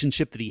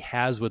relationship that he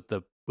has with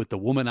the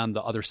woman on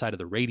the other side of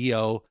the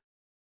radio,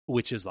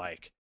 which is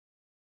like,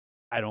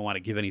 I don't want to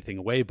give anything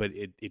away, but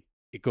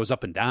it goes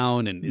up and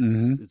down, and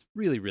it's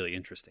really, really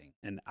interesting.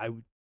 And I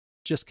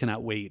just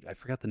cannot wait. I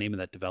forgot the name of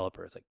that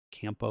developer. It's like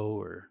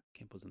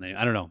Campo's the name.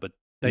 I don't know, but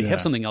they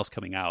have something else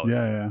coming out.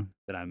 Yeah.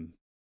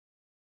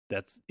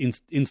 That's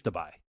insta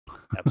buy.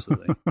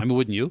 Absolutely. I mean,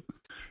 wouldn't you?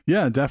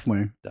 Yeah,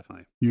 definitely.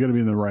 You got to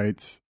be in the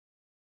right.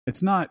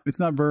 It's not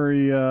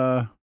very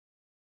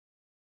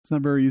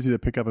easy to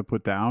pick up and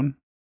put down.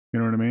 You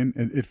know what I mean?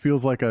 It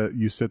feels like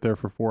you sit there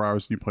for 4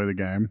 hours and you play the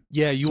game.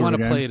 Yeah, you want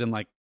to play it in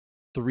like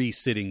 3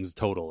 sittings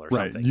total or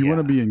something. Right. You want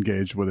to be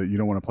engaged with it. You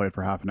don't want to play it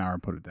for half an hour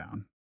and put it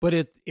down. But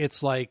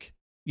it's like,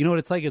 you know what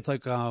it's like? It's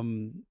like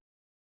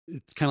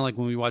it's kind of like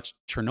when we watched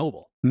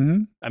Chernobyl.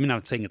 Mm-hmm. I mean, I'm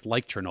not saying it's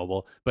like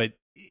Chernobyl, but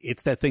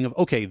it's that thing of,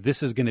 okay,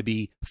 this is going to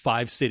be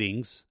 5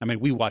 sittings. I mean,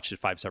 we watched it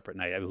 5 separate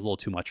nights. It was a little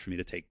too much for me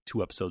to take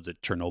 2 episodes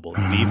of Chernobyl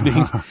in the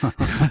evening.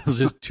 It was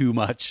just too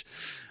much,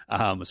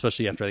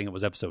 especially after I think it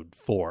was episode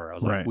 4. I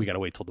was like, we got to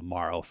wait till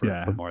tomorrow for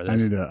more of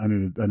this. I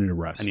need to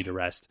rest. I need to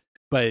rest.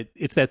 But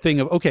it's that thing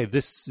of, okay,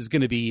 this is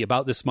going to be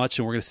about this much,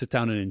 and we're going to sit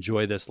down and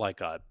enjoy this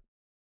like a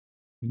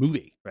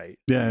movie, right?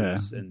 Yeah.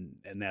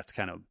 And that's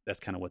kind of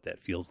what that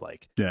feels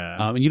like.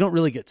 Yeah. And you don't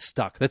really get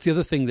stuck. That's the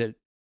other thing that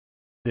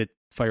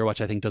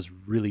Firewatch I think does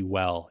really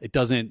well. It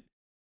doesn't.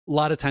 A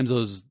lot of times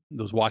those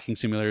walking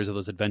simulators or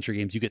those adventure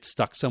games, you get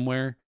stuck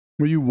somewhere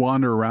where you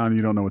wander around and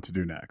you don't know what to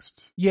do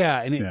next.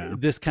 Yeah,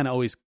 and this kind of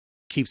always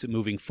keeps it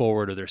moving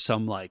forward, or there's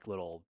some like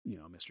little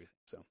mystery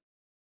thing. So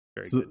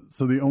very good.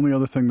 So the only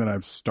other thing that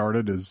I've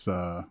started is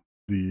the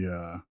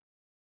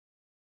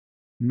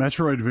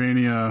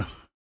Metroidvania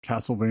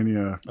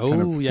Castlevania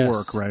kind of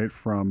fork, right?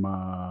 From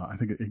I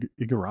think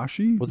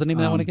Igarashi. What's the name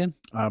of that one again?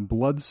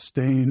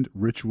 Bloodstained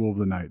Ritual of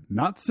the Night,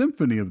 not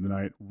Symphony of the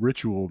Night,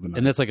 Ritual of the Night.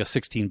 And that's like a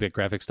 16-bit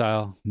graphic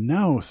style.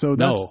 No, so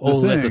that's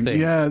that's the thing.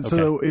 Yeah, okay.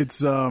 So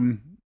it's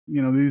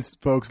these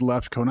folks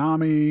left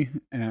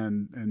Konami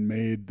and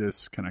made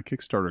this kind of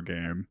Kickstarter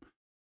game,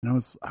 and I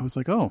was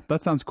like, oh,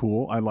 that sounds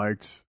cool. I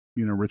liked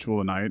Ritual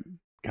of the Night,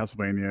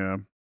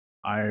 Castlevania.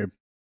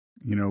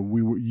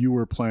 You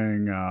were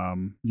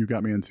playing, you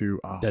got me into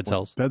Dead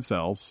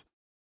Cells.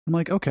 I'm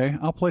like, okay,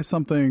 I'll play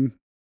something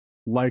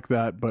like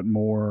that, but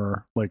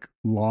more like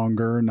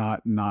longer,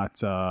 not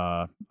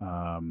roguelike.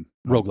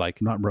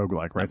 Not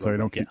roguelike, right? So I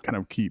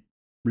don't keep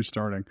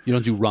restarting. You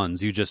don't do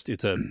runs. You just,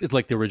 it's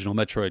like the original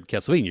Metroid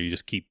Castlevania. You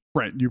just keep.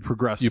 Right. You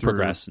progress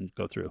and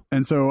go through.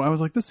 And so I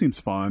was like, this seems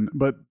fun,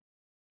 but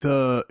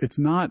it's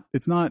not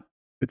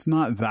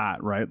that,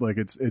 right? Like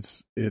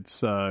it's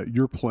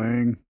you're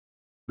playing.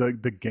 The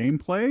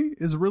gameplay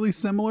is really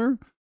similar,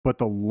 but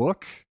the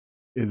look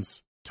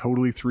is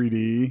totally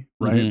 3D,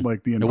 right? Mm-hmm.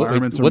 Like the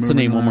environments What's the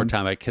name around. one more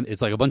time? It's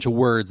like a bunch of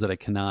words that I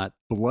cannot.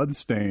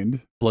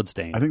 Bloodstained. I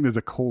think there's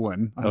a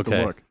colon. I have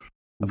to look.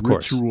 Of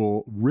course.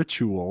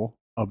 Ritual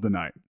of the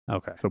Night.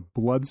 Okay. So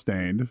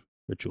Bloodstained.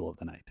 Ritual of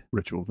the Night.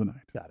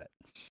 Got it.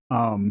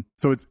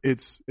 So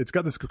it's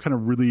got this kind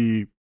of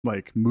really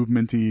like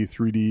movementy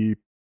 3D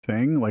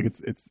thing. Like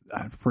it's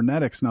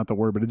frenetic's not the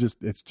word, but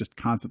it's just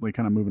constantly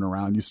kind of moving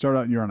around. You start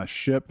out and you're on a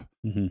ship,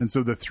 and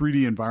so the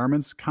 3D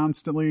environment's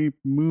constantly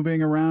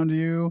moving around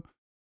you.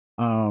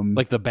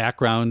 Like the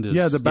background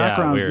is the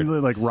background's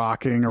really like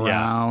rocking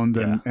around,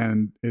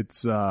 and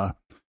it's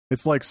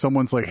it's like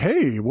someone's like,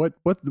 hey, what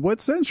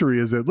century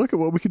is it? Look at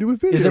what we can do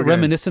with video Is it games.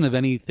 reminiscent of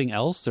anything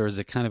else, or is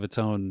it kind of its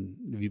own?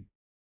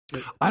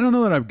 I don't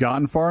know that I've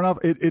gotten far enough.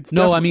 It's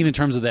No, I mean in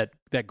terms of that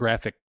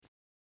graphic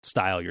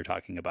style you're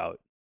talking about,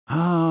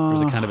 or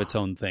is it kind of its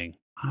own thing?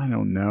 I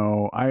don't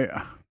know. Okay.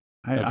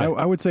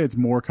 I would say it's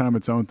more kind of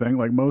its own thing.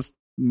 Like most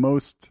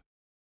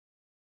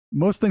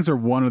things are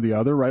one or the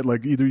other, right?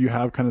 Like either you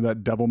have kind of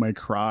that Devil May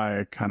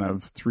Cry kind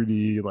of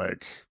 3D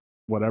like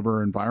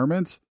whatever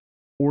environment,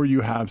 or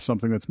you have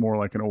something that's more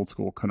like an old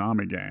school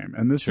Konami game.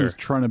 And this is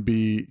trying to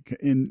be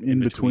in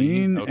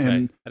between. Okay.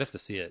 And I'd have to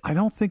see it. I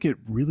don't think it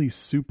really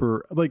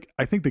super like.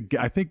 I think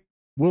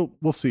we'll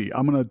see.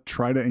 I'm gonna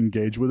try to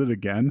engage with it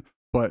again,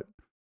 but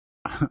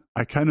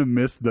I kind of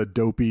miss the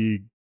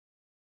dopey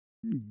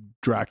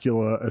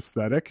Dracula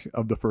aesthetic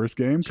of the first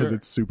game because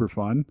it's super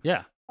fun.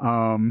 Yeah.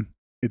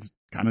 It's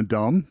kind of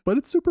dumb, but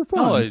it's super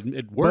fun. No,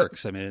 it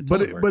works. I mean, it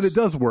totally works. But it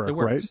does work, It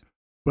works. right?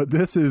 But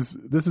this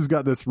has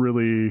got this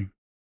really,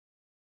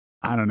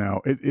 I don't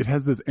know. It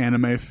has this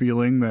anime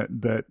feeling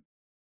that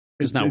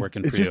It's not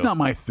working. It's for just you. not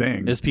my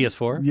thing. Is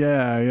PS4?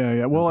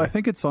 Yeah. Well, Okay. I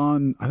think it's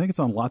on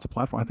lots of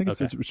platforms. I think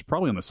it's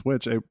probably on the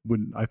Switch. I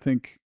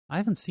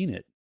haven't seen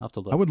it. I'll have to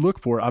look. I would look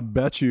for it. I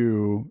bet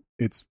you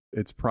it's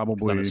 'Cause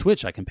probably on the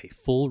Switch, I can pay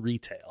full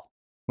retail.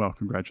 Well,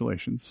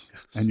 congratulations.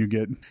 And you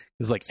get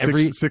It's like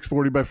every.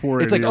 $640 by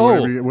 $480. It's like,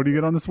 what do you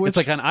get on the Switch? It's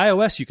like on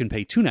iOS you can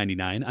pay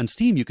 $2.99, on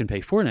Steam you can pay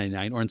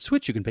 $4.99, or on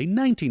Switch you can pay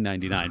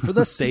 $19.99 for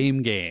the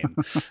same game.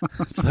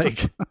 It's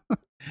like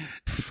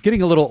it's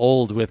getting a little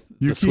old with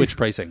the Switch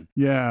pricing.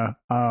 Yeah.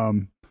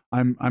 I'm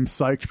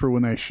psyched for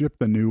when they ship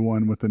the new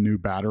one with the new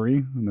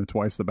battery and the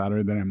twice the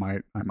battery. Then I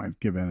might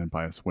give in and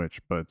buy a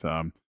Switch.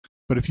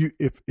 But if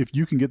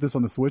you can get this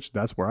on the Switch,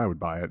 that's where I would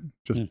buy it.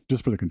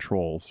 Just for the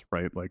controls,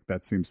 right? Like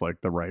that seems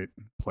like the right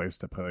place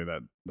to play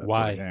that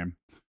sort of game.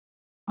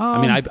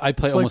 I mean, I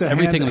play like almost the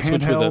everything on the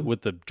Switch handheld?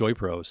 with the Joy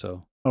Pro.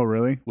 So Oh,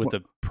 really? with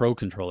the Pro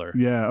controller,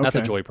 Yeah. Okay. not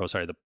the Joy Pro.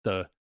 Sorry,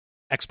 the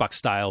Xbox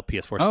style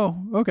PS4.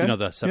 Oh, okay. You know,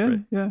 the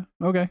separate. Yeah.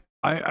 Okay.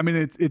 I mean,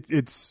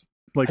 it's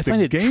like I the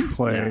find it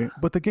gameplay, yeah.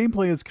 but the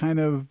gameplay is kind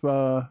of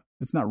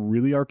it's not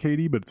really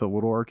arcadey, but it's a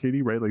little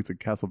arcadey, right? Like it's a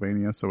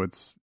Castlevania, so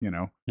it's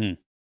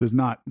there's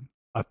not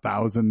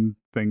 1,000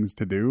 things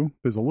to do.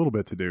 There's a little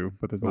bit to do,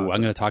 but there's not.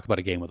 I'm going to talk about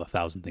a game with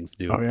 1,000 things to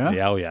do. Oh,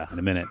 yeah? Oh yeah, in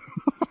a minute.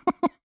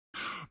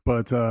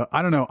 But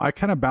I don't know. I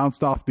kind of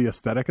bounced off the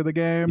aesthetic of the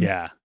game.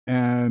 Yeah.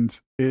 And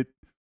it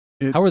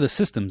How are the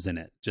systems in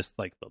it? Just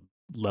like the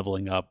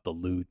leveling up, the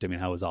loot. I mean,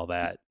 how is all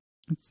that?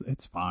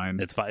 it's fine.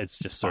 It's fine. It's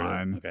just It's sort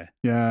fine. of okay.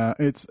 Yeah,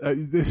 it's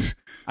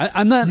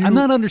I'm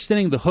not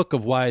understanding the hook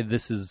of why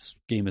this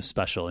game is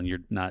special, and you're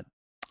not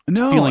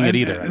no feeling it and-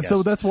 either. I and guess.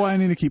 so that's why I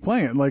need to keep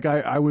playing it. Like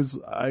I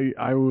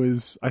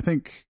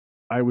think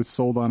I was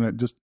sold on it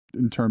just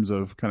in terms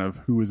of kind of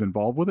who is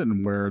involved with it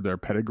and where their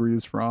pedigree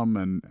is from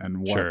and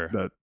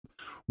what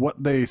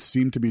what they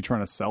seem to be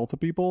trying to sell to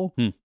people.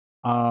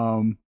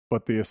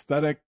 But the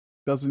aesthetic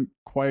doesn't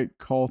quite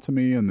call to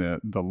me, and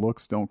the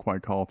looks don't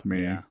quite call to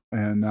me. Yeah.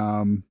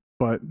 And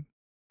but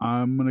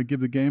I'm gonna give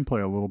the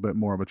gameplay a little bit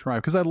more of a try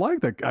because I like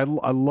that. I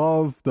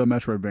love the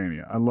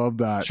Metroidvania. I love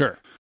that. Sure.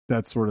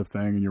 That sort of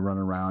thing, and you run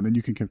around and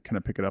you can kind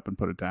of pick it up and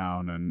put it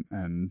down,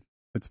 and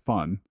it's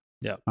fun.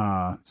 Yeah.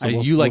 So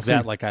You like see.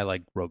 that, like I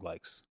like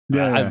roguelikes.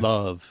 Yeah, I yeah.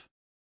 love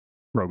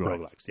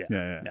roguelikes.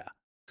 Yeah.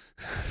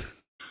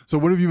 So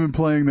what have you been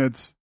playing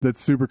that's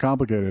super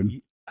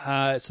complicated?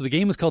 So the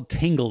game is called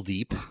Tangle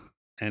Deep,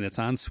 and it's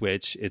on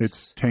Switch.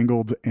 It's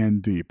tangled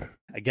and deep.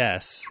 I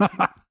guess.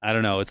 I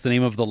don't know. It's the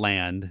name of the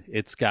land.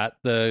 It's got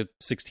the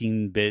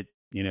 16-bit,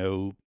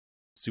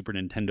 Super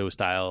Nintendo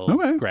style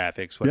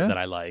graphics that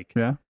I like.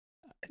 Yeah.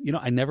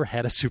 I never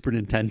had a Super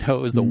Nintendo.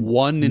 It was the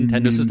one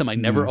Nintendo system I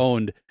never yeah.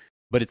 owned,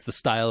 but it's the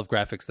style of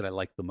graphics that I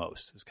like the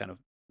most. It's kind of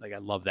like I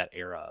love that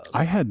era.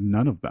 I had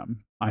none of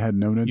them. I had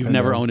no Nintendo. You've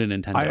never owned a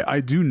Nintendo? I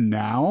do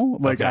now.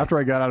 Like Okay. after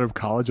I got out of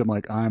college, I'm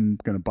like, I'm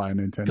going to buy a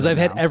Nintendo. Because I've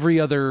had now. every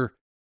other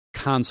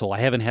console. I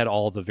haven't had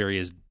all the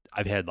various.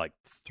 I've had like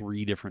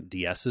 3 different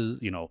DSs,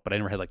 but I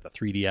never had like the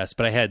 3DS.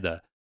 But I had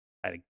a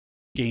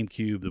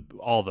GameCube,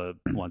 all the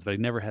ones, but I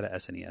never had a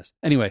SNES.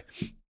 Anyway,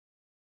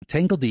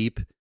 Tangle Deep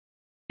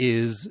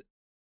is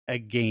a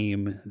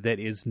game that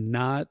is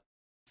not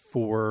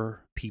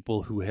for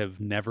people who have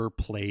never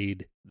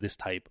played this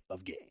type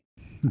of game.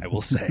 I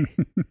will say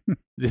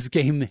this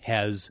game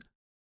has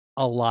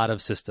a lot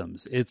of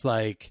systems. It's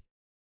like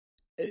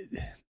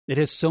it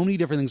has so many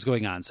different things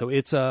going on. So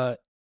it's a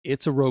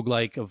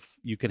roguelike of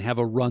you can have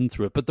a run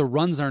through it, but the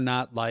runs are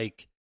not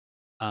like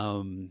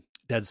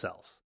Dead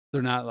Cells.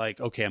 They're not like,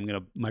 okay,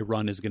 my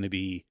run is gonna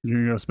be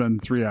You're going to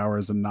spend 3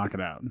 hours and knock it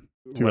out.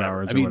 2 whatever.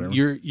 hours. I mean, whatever.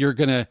 you're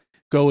gonna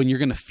go and you're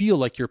gonna feel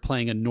like you're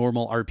playing a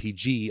normal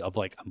RPG of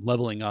like I'm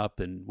leveling up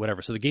and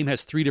whatever. So the game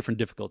has 3 different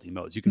difficulty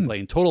modes. You can play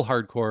in total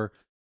hardcore,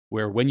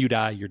 where when you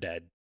die, you're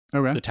dead.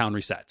 Okay. The town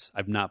resets.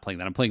 I'm not playing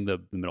that. I'm playing the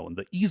middle one.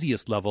 The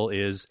easiest level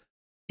is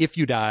if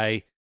you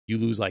die, you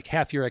lose like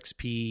half your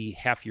XP,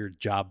 half your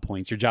job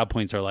points. Your job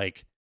points are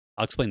like,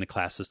 I'll explain the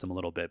class system a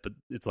little bit, but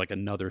it's like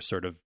another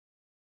sort of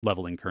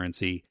leveling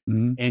currency,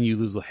 Mhm. and you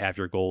lose half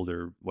your gold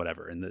or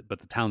whatever. But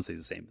the town stays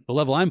the same. The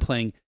level I'm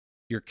playing,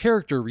 your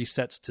character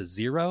resets to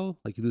 0,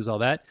 like you lose all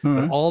that,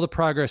 Okay. but all the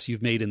progress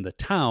you've made in the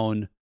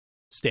town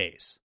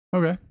stays.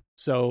 Okay.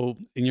 So,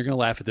 and you're going to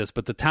laugh at this,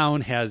 but the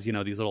town has,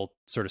 these little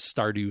sort of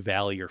Stardew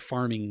Valley or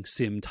farming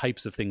sim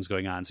types of things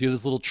going on. So you have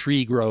this little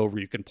tree grove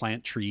where you can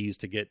plant trees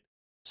to get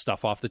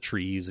stuff off the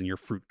trees, and your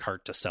fruit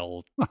cart to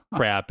sell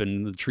crap,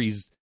 and the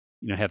trees,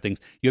 have things.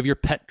 You have your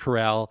pet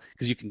corral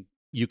because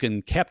you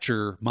can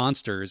capture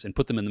monsters and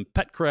put them in the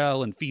pet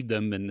corral and feed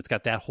them, and it's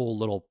got that whole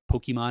little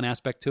Pokemon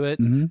aspect to it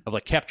of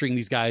like capturing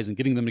these guys and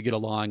getting them to get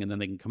along, and then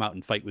they can come out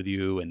and fight with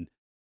you, and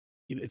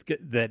it's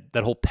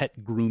that whole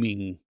pet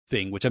grooming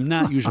thing, which I'm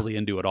not usually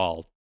into at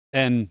all,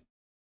 and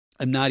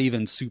I'm not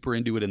even super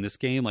into it in this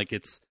game. Like,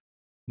 it's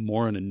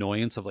more an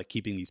annoyance of like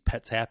keeping these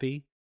pets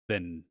happy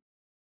than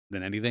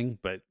anything,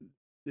 but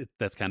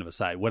that's kind of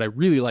aside. What I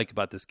really like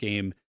about this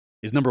game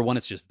is, number one,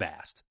 it's just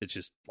vast. It's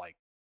just like,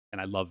 and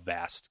I love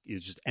vast.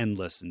 It's just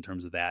endless in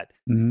terms of that.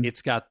 Mhm.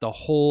 It's got the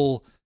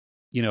whole,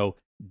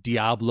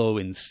 Diablo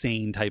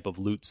insane type of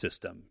loot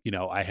system.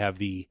 I have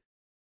the,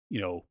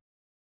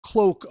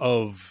 cloak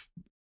of,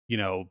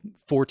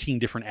 14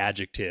 different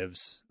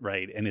adjectives,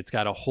 right? And it's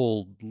got a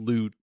whole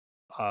loot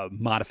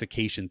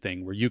modification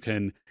thing where you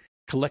can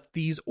collect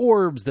these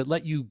orbs that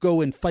let you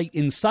go and fight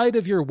inside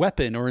of your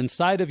weapon or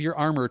inside of your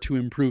armor to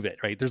improve it,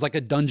 right? There's like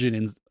a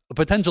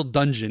potential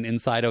dungeon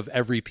inside of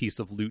every piece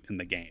of loot in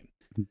the game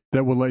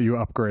That will let you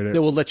upgrade it.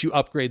 that will let you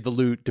upgrade the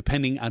loot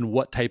depending on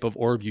what type of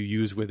orb you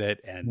use with it.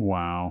 And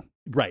Wow.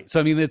 right. So,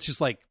 I mean, it's just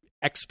like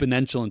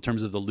exponential in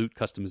terms of the loot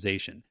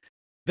customization.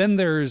 Then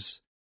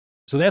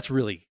so that's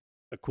really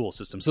a cool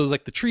system. So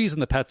like the trees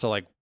and the pets are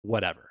like,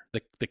 whatever.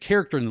 The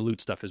character and the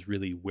loot stuff is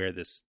really where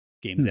this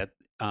game is at.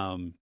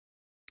 And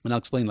I'll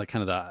explain like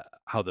kind of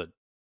how the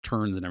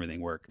turns and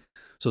everything work.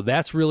 So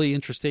that's really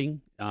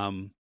interesting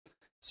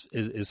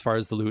as far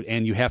as the loot.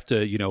 And you have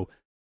to,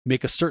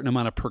 make a certain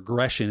amount of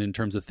progression in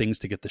terms of things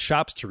to get the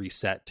shops to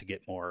reset to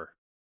get more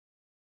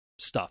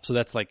stuff. So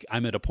that's like,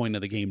 I'm at a point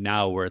of the game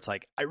now where it's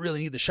like, I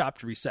really need the shop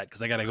to reset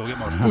because I got to go get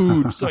more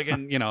food so I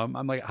can,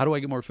 I'm like, how do I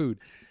get more food?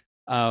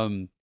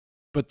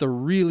 But the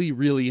really,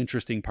 really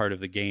interesting part of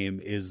the game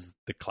is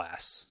the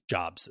class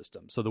job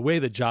system. So the way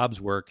the jobs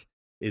work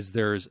is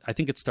I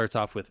think it starts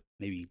off with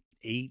maybe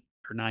 8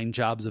 or 9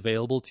 jobs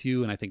available to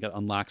you, and I think it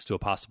unlocks to a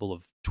possible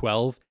of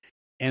 12.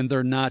 And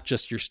they're not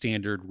just your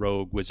standard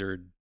rogue,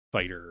 wizard,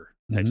 fighter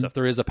type stuff.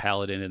 There is a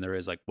paladin and there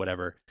is like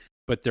whatever,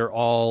 but they're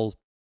all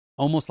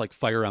almost like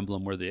Fire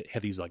Emblem, where they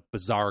have these like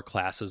bizarre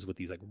classes with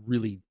these like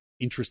really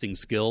interesting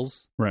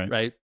skills.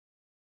 Right.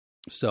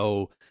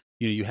 So,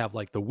 you have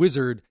like the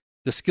wizard.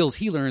 The skills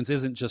he learns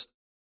isn't just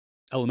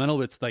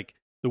elemental. It's like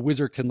the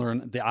wizard can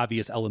learn the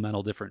obvious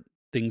elemental different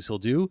things he'll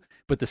do,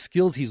 but the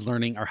skills he's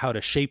learning are how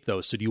to shape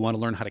those. So do you want to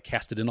learn how to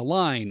cast it in a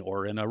line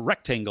or in a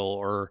rectangle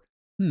or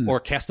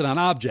cast it on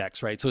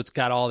objects, right? So it's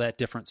got all that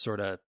different sort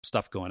of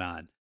stuff going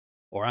on.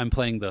 Or I'm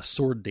playing the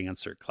sword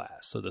dancer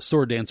class. So the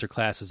sword dancer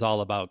class is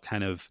all about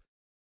kind of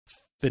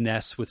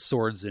finesse with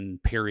swords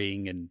and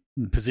parrying and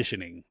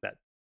positioning, that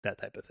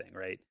type of thing,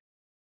 right?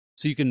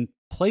 So you can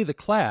play the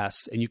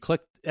class and you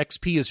collect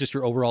XP is just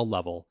your overall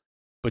level,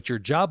 but your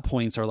job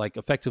points are like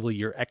effectively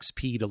your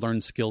XP to learn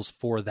skills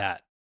for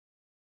that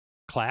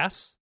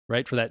class,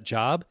 right? For that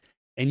job.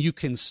 And you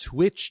can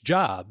switch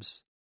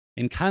jobs,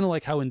 and kind of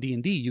like how in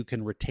D&D you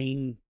can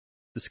retain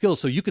the skills.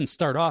 So you can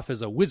start off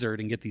as a wizard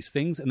and get these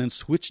things and then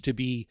switch to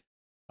be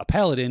a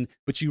paladin,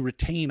 but you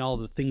retain all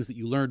the things that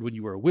you learned when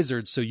you were a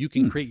wizard. So you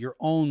can create your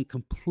own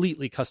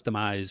completely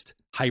customized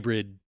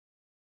hybrid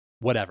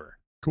whatever.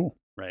 Cool.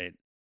 Right.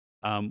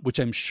 Which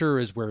I'm sure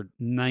is where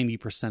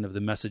 90% of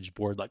the message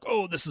board, like,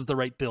 oh, this is the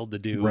right build to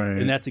do. Right.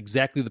 And that's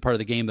exactly the part of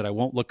the game that I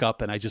won't look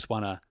up and I just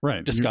want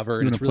to discover.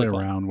 You're and it's play really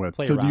fun. around with.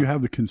 Play so around. do you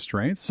have the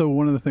constraints? So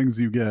one of the things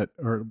you get,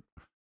 or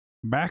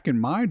back in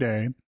my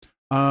day,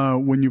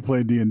 when you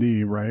played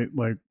D&D, right?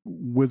 Like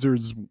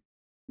wizards,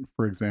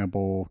 for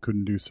example,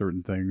 couldn't do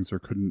certain things or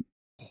couldn't,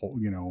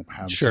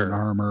 have certain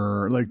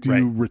armor. Like, do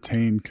you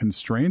retain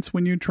constraints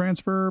when you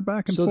transfer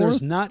back and forth? So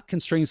there's not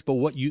constraints,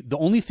 but the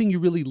only thing you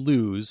really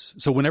lose,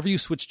 so whenever you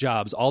switch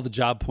jobs, all the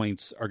job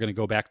points are going to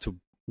go back to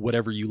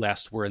whatever you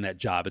last were in that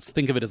job.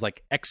 Think of it as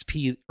like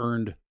XP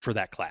earned for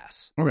that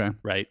class. Okay.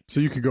 Right. So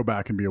you could go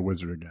back and be a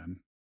wizard again.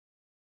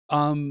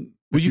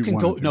 Well,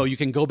 you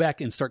can go back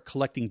and start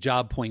collecting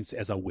job points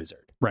as a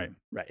wizard. Right.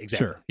 Right.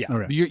 Exactly. Sure. Yeah.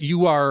 Okay.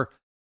 You are,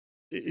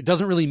 it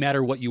doesn't really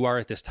matter what you are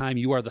at this time.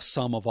 You are the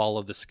sum of all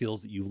of the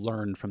skills that you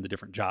learned from the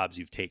different jobs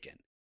you've taken.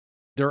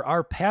 There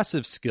are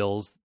passive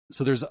skills.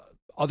 So there's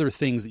other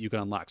things that you can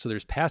unlock. So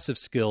there's passive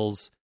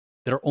skills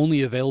that are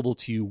only available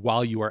to you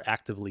while you are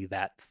actively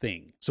that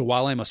thing. So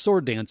while I'm a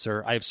sword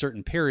dancer, I have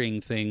certain parrying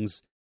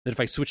things that if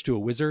I switch to a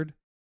wizard,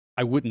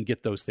 I wouldn't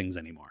get those things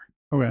anymore.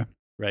 Okay.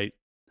 Right.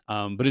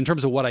 But in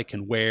terms of what I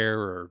can wear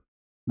or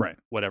Right.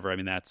 whatever. I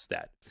mean, that's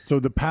that. So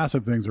the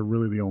passive things are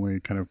really the only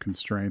kind of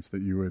constraints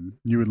that you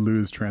would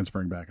lose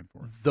transferring back and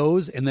forth.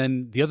 Those, and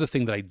then the other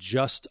thing that I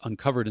just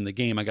uncovered in the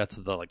game, I got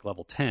to the like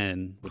level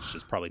 10, which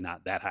is probably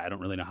not that high. I don't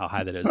really know how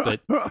high that is,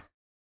 but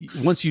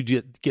once you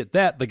get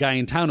that, the guy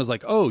in town is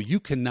like, oh, you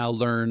can now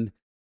learn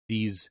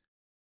these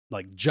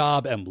like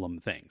job emblem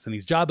things. And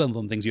these job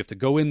emblem things, you have to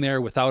go in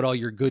there without all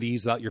your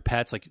goodies, without your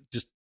pets, like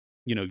just,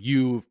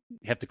 you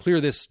have to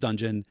clear this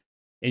dungeon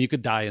and you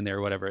could die in there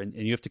or whatever. And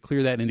you have to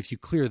clear that. And if you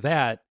clear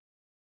that,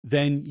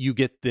 then you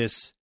get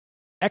this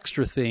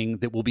extra thing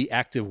that will be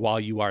active while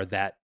you are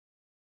that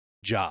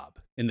job.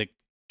 And the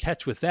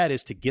catch with that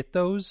is to get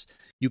those,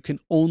 you can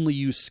only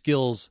use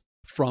skills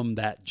from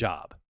that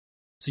job.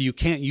 So you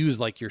can't use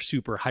like your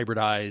super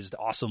hybridized,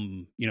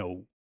 awesome,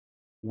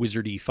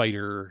 wizardy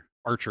fighter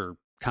archer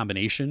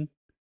combination.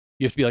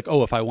 You have to be like,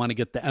 oh, if I want to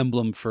get the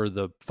emblem for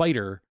the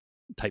fighter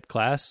type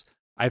class,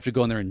 I have to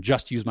go in there and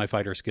just use my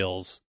fighter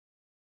skills,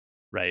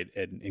 right,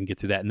 and get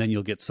through that. And then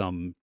you'll get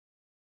some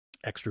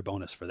extra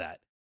bonus for that.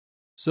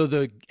 So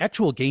the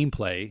actual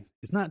gameplay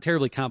is not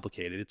terribly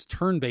complicated. It's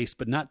turn-based,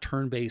 but not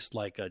turn-based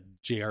like a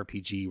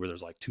JRPG where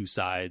there's like two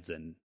sides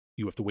and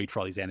you have to wait for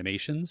all these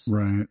animations.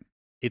 Right.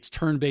 It's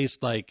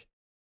turn-based like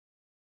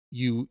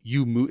you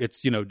move.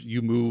 It's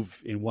you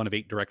move in one of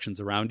 8 directions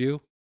around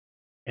you,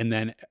 and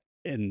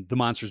the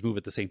monsters move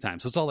at the same time.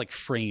 So it's all like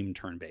frame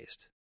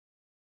turn-based,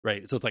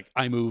 right? So it's like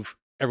I move,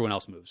 everyone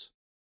else moves.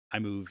 I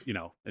move,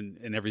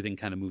 and everything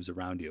kind of moves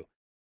around you.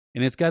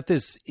 And it's got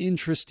this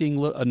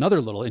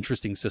another little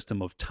interesting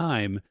system of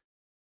time.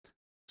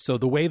 So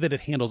the way that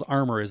it handles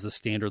armor is the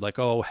standard, like,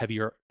 oh,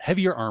 heavier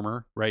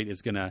armor, right,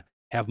 is going to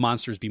have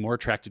monsters be more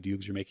attracted to you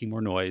because you're making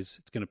more noise.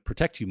 It's going to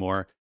protect you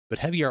more. But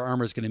heavier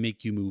armor is going to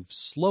make you move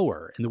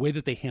slower. And the way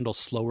that they handle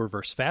slower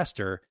versus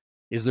faster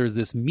is there's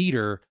this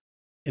meter,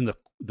 and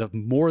the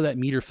more that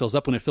meter fills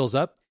up, when it fills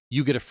up,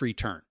 you get a free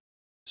turn.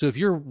 So if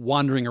you're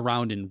wandering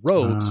around in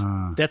robes,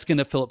 that's going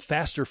to fill up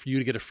faster for you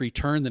to get a free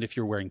turn than if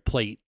you're wearing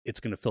plate. It's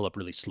going to fill up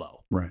really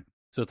slow. Right.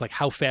 So it's like,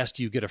 how fast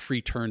do you get a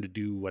free turn to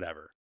do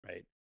whatever,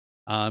 right?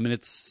 And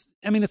it's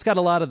got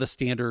a lot of the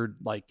standard,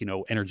 like,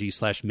 energy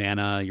 /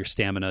 mana, your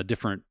stamina,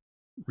 different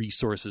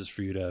resources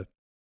for you to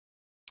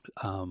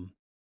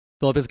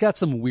fill up. It's got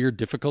some weird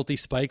difficulty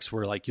spikes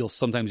where like you'll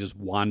sometimes just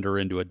wander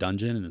into a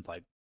dungeon and it's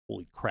like,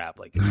 holy crap,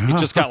 like it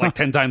just got like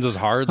 10 times as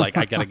hard. Like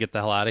I got to get the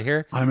hell out of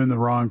here. I'm in the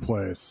wrong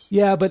place.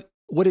 Yeah, but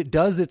what it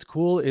does that's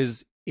cool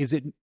is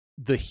it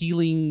the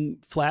healing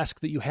flask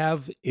that you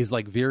have is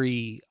like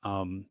very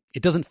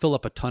it doesn't fill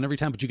up a ton every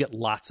time, but you get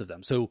lots of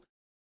them. So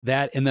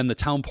that, and then the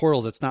town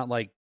portals, it's not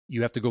like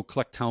you have to go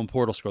collect town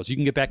portal scrolls. You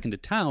can get back into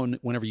town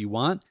whenever you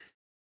want,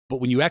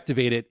 but when you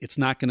activate it, it's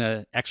not going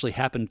to actually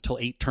happen till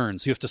 8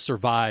 turns. So you have to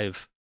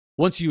survive.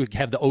 Once you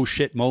have the oh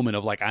shit moment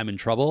of like I'm in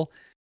trouble,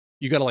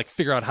 you got to like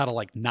figure out how to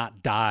like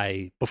not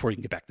die before you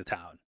can get back to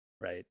town,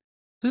 right?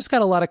 So it's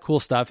got a lot of cool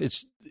stuff.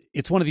 It's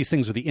one of these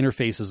things where the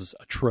interface is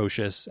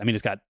atrocious. I mean,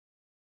 it's got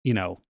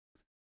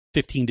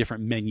 15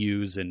 different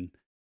menus and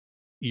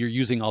you're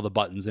using all the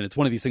buttons, and it's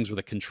one of these things where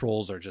the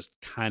controls are just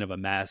kind of a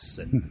mess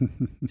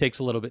and it takes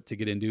a little bit to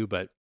get into.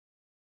 But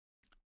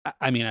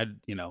I mean,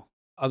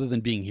 other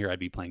than being here, I'd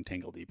be playing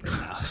Tangle Deep right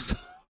now. So,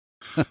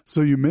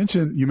 so you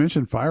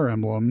mentioned Fire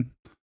Emblem.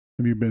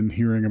 Have you been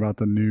hearing about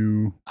the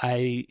new?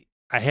 I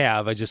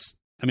have.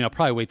 I'll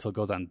probably wait till it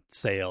goes on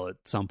sale at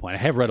some point. I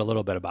have read a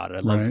little bit about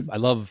it.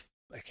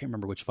 I can't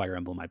remember which Fire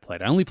Emblem I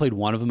played. I only played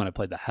one of them and I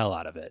played the hell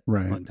out of it a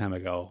long time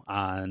ago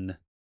it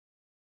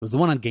was the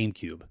one on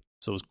GameCube.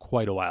 So it was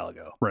quite a while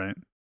ago. Right.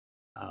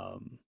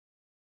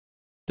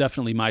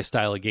 Definitely my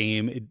style of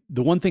game.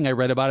 The one thing I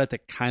read about it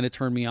that kind of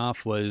turned me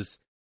off was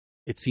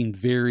it seemed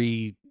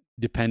very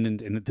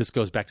dependent. And this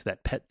goes back to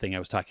that pet thing I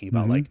was talking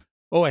about. Mm-hmm. Like,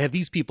 oh, I have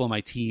these people on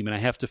my team and I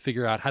have to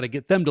figure out how to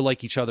get them to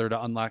like each other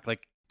to unlock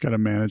like, got to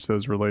manage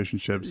those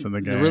relationships in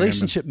the game. The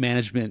relationship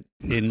management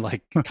in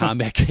like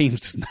combat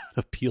games does not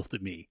appeal to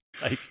me.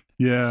 Like,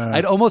 yeah,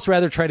 I'd almost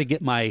rather try to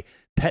get my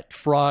pet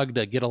frog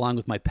to get along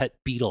with my pet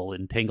beetle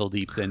in Tangle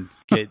Deep than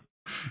get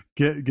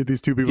these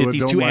two people. Get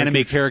these two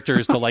anime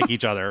characters to like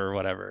each other or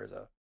whatever.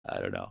 So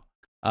I don't know.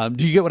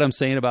 Do you get what I'm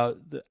saying about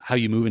how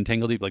you move in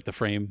Tangle Deep, like the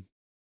frame?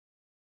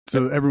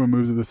 So everyone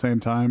moves at the same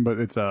time, but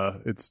it's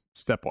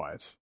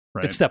stepwise.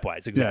 Right. It's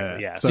stepwise,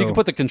 exactly. Yeah. So you can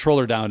put the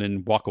controller down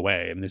and walk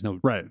away. I mean, there's no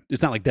right.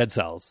 It's not like Dead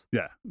Cells.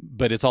 Yeah.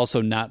 But it's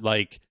also not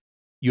like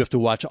you have to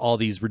watch all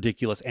these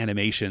ridiculous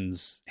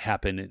animations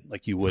happen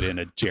like you would in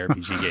a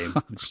JRPG game.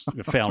 Which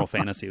Final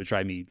Fantasy would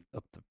drive me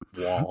up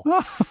the wall.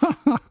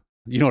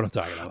 You know what I'm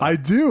talking about. I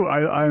do.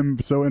 I'm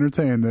so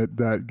entertained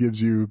that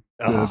gives you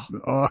well,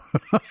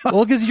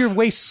 because you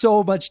waste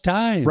so much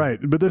time. Right.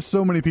 But there's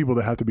so many people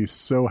that have to be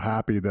so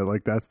happy that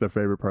like that's their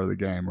favorite part of the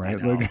game, right?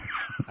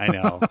 I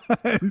know.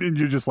 And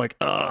you're just like,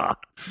 ugh.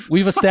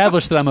 We've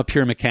established that I'm a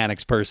pure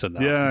mechanics person,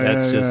 though. Yeah.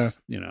 That's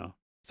just.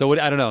 So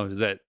I don't know.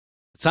 It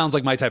sounds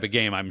like my type of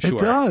game, I'm sure.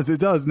 It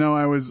does. No,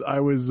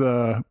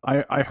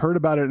 I heard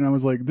about it and I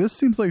was like, this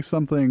seems like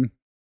something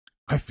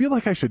I feel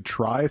like I should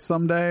try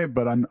someday,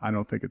 but I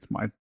don't think it's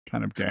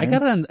kind of game. I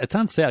got it on. It's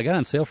on sale. I got it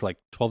on sale for like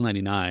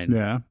 $12.99.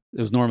 Yeah.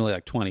 It was normally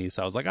like $20,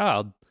 so I was like,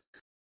 I'll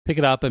pick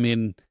it up. I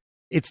mean,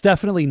 it's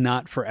definitely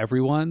not for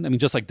everyone. I mean,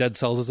 just like Dead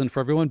Cells isn't for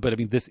everyone, but I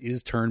mean, this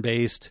is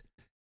turn-based,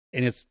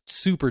 and it's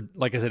super,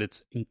 like I said,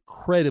 it's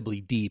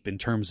incredibly deep in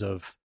terms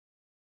of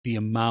the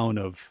amount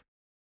of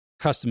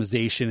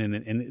customization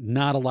and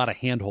not a lot of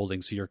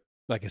hand-holding. So you're,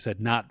 like I said,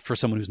 not for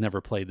someone who's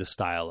never played this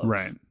style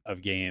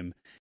of game.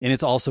 And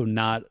it's also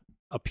not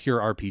a pure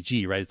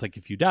RPG, right? It's like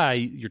if you die,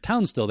 your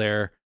town's still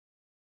there,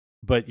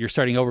 but you're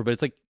starting over, but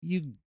it's like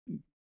you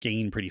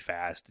gain pretty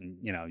fast and,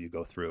 you know, you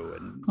go through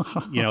and,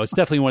 you know, it's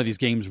definitely one of these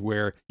games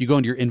where you go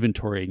into your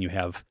inventory and you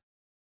have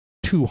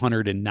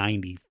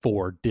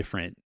 294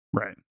 different.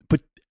 Right. But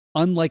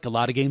unlike a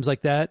lot of games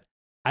like that,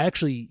 you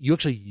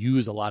actually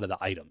use a lot of the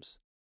items.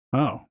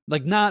 Oh.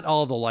 Like not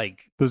all the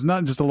like. There's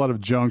not just a lot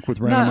of junk with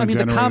randomly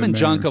generated the common names.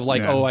 junk of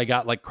like, Yeah. oh, I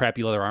got like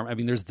crappy leather armor. I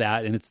mean, there's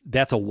that, and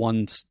that's a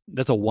one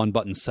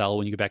button sell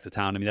when you get back to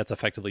town. I mean, that's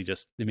effectively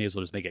just, they may as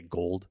well just make it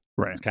gold.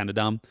 Right. It's kind of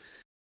dumb.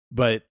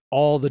 But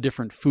all the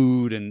different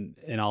food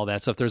and all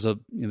that stuff. There's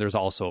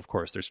also, of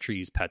course, there's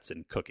trees, pets,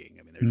 and cooking.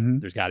 I mean,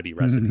 there's got to be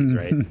recipes,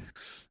 right?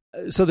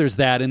 So there's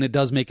that, and it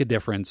does make a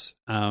difference.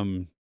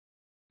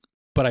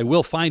 But I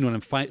will find when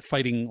I'm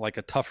fighting like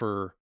a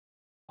tougher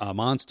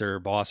monster,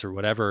 boss, or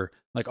whatever,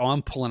 like, oh,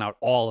 I'm pulling out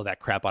all of that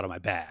crap out of my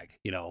bag.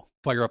 You know,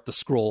 fire up the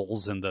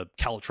scrolls and the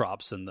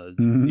caltrops and the,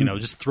 you know,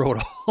 just throw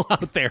it all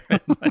out there.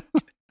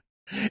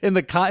 And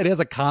it has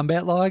a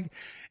combat log,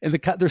 and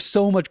there's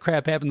so much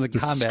crap happens in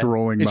just combat.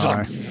 Scrolling it's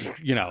by. just like,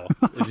 you know,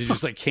 you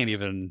just like can't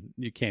even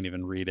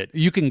read it.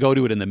 You can go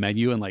to it in the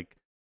menu and like,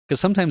 because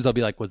sometimes they'll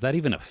be like, was that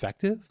even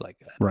effective? Like,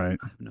 I have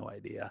no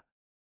idea.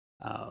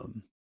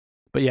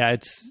 But yeah,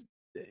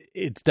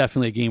 it's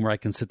definitely a game where I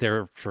can sit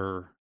there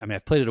for, I mean,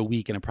 I've played it a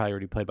week and I probably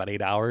already played about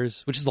 8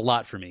 hours, which is a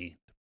lot for me.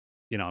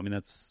 You know, I mean,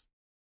 it's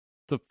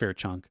a fair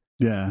chunk.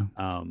 Yeah.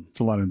 It's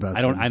a lot of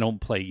investment. I don't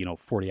play,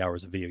 40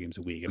 hours of video games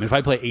a week. I mean, if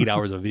I play 8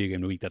 hours of a video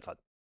game a week, that's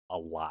a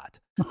lot.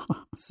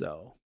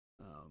 So,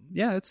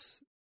 yeah,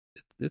 it's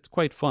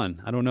quite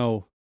fun. I don't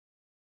know.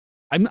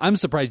 I'm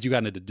surprised you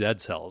got into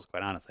Dead Cells,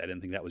 quite honestly. I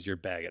didn't think that was your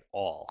bag at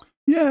all.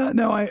 Yeah,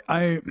 no,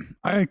 I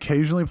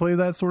occasionally play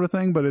that sort of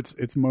thing, but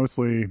it's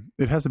mostly,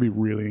 it has to be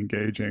really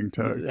engaging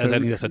to I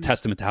think that's a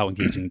testament to how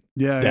engaging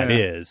that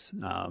is.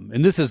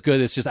 And this is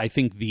good. It's just, I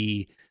think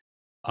the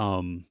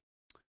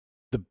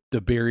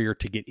barrier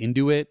to get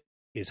into it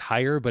is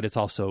higher, but it's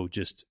also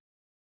just,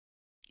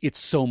 it's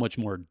so much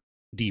more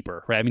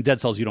deeper, right? I mean,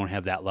 Dead Cells, you don't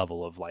have that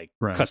level of like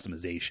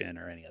customization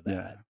or any of that.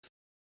 Yeah.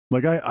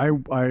 Like I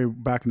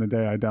back in the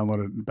day, I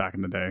downloaded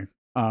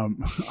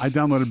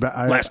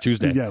last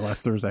Tuesday. Yeah,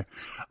 last Thursday.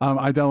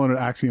 I downloaded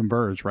Axiom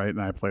Verge, right?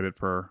 And I played it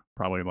for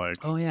probably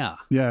like,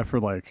 for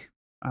like,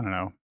 I don't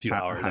know, a few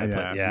hours.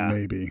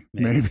 Maybe.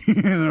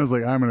 And I was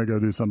like, I'm gonna go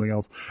do something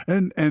else.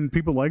 And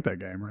people like that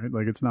game, right?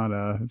 Like it's not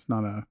a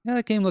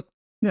that game looked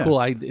cool.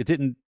 I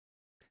don't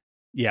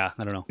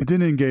know. It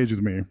didn't engage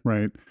with me,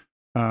 right?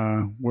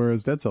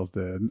 Whereas Dead Cells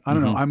did. I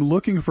don't know. I'm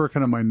looking for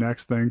kind of my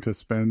next thing to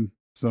spend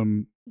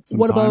some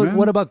what time in.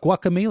 What about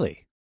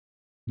Guacamelee?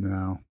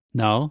 No.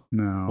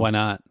 Why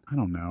not? I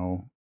don't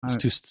know.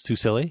 It's too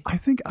silly. I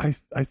think I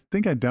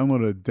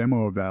downloaded a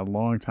demo of that a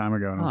long time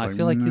ago, and I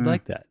feel like you'd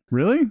like that.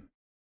 Really?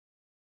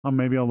 Oh,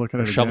 maybe I'll look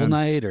at it again. Shovel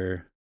Knight,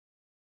 or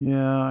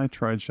yeah, I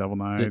tried Shovel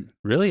Knight.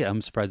 Really?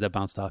 I'm surprised that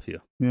bounced off you.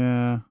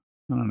 Yeah,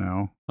 I don't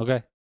know.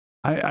 Okay.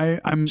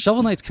 I'm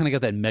Shovel Knight's kind of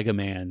got that Mega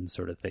Man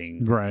sort of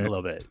thing, right? A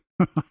little bit.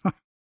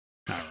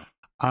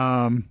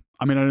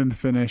 I mean, I didn't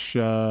finish.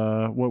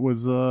 What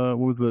was the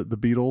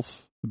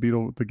Beatles?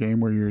 The game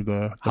where you're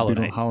the Hollow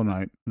Knight. Hollow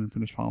Knight. I didn't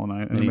finish Hollow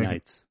Knight. Many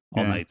nights,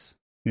 all nights.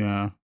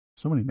 Yeah,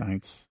 so many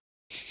nights.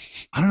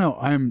 I don't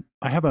know.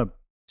 I have a.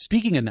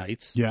 Speaking of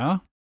nights,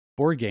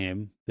 board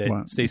game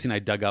that Stacey and I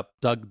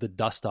dug the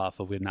dust off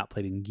of. We had not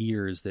played in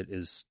years. That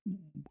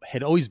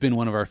had always been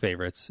one of our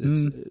favorites.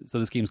 So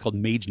this game's called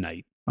Mage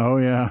Knight. Oh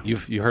yeah,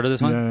 you heard of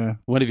this one? Yeah.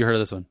 When have you heard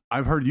of this one?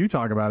 I've heard you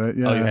talk about it.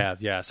 Yeah. Oh, you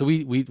have. Yeah. So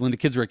we when the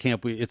kids were at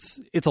camp, it's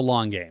a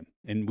long game,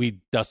 and we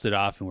dusted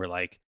off, and we're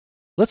like,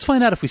 let's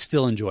find out if we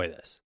still enjoy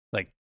this.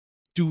 Like,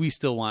 do we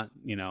still want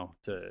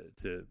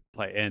to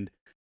play? And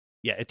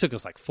yeah, it took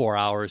us like 4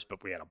 hours,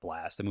 but we had a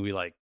blast. I mean, we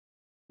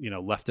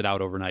left it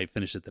out overnight,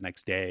 finished it the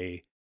next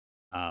day.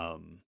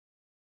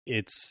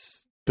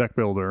 It's deck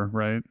builder,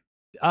 right?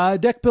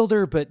 Deck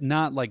builder, but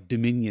not like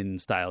Dominion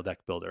style deck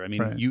builder. I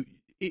mean, right.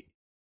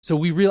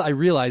 I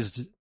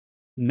realized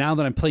now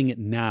that I'm playing it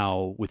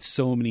now with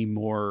so many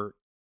more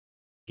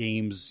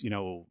games,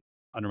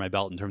 under my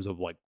belt in terms of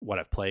like what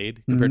I've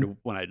played compared to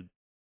when I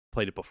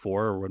played it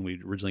before or when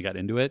we originally got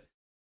into it.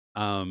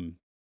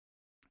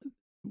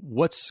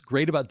 What's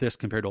great about this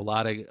compared to a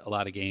lot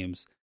of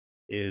games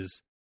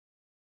is,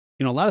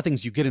 a lot of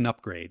things you get an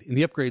upgrade, and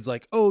the upgrade's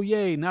like, oh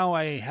yay, now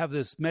I have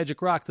this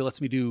magic rock that lets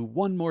me do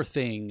one more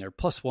thing or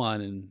 +1,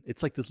 and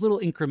it's like this little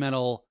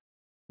incremental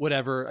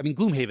whatever. I mean,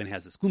 Gloomhaven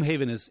has this.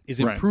 Gloomhaven is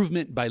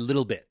improvement by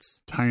little bits.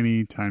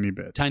 Tiny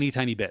bits.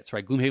 Tiny bits,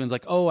 right? Gloomhaven's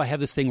like, oh, I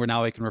have this thing where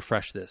now I can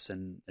refresh this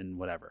and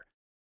whatever.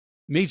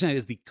 Mage Knight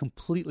is the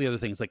completely other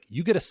thing. It's like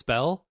you get a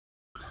spell.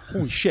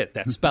 Holy shit,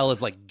 that spell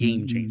is like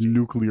game changing.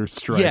 Nuclear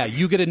strike. Yeah,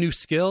 you get a new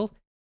skill.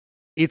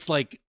 It's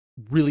like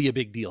really a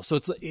big deal. So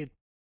it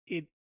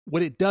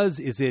what it does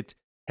is it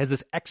has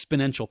this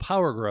exponential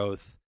power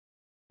growth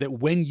that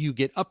when you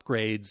get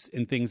upgrades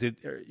and things,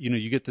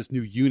 you get this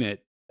new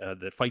unit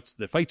that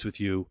fights with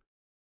you.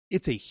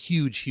 It's a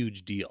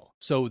huge deal.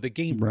 So the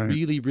game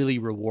really, really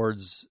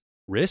rewards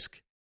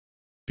risk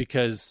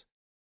because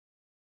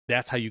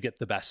that's how you get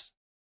the best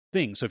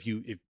thing. So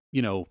if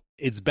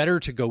it's better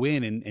to go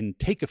in and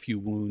take a few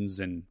wounds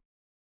and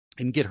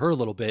get her a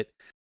little bit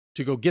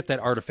to go get that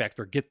artifact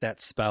or get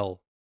that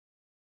spell,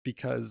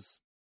 because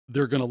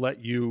they're going to let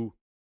you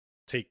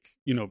take,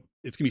 it's going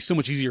to be so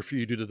much easier for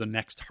you to do the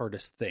next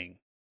hardest thing.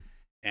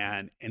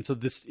 And so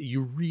this,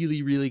 you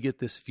really, really get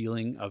this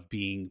feeling of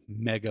being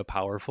mega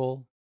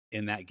powerful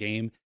in that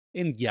game.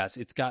 And yes,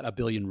 it's got a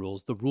billion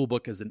rules. The rule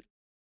book is an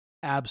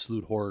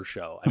absolute horror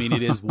show. I mean,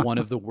 it is one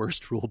of the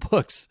worst rule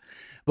books,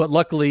 but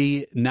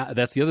luckily now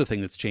that's the other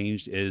thing that's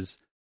changed is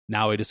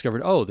now I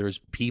discovered, there's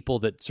people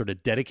that sort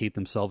of dedicate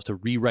themselves to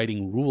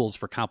rewriting rules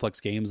for complex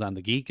games on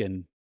the Geek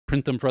and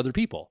print them for other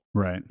people.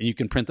 Right. And you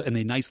can print and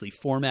they nicely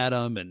format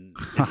them and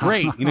it's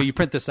great. You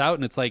print this out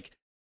and it's like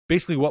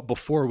basically what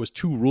before was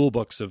 2 rule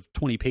books of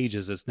 20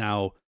 pages is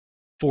now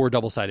 4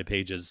 double-sided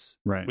pages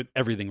with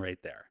everything right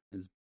there.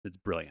 It's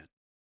brilliant.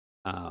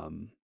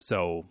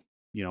 So,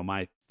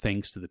 my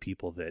thanks to the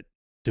people that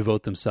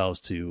devote themselves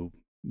to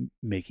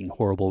making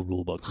horrible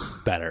rule books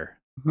better.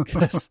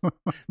 Because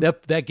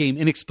that game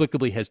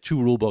inexplicably has 2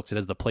 rule books. It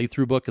has the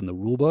playthrough book and the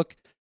rule book,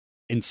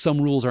 and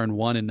some rules are in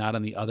one and not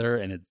on the other,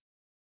 and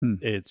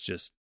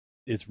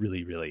it's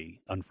really,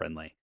 really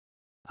unfriendly.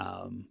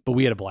 But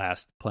we had a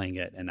blast playing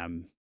it,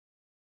 and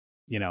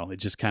it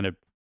just kind of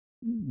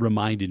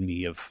reminded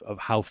me of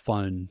how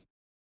fun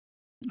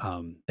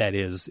that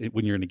is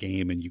when you're in a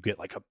game and you get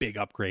like a big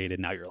upgrade,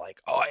 and now you're like,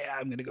 oh yeah,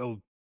 I'm gonna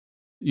go.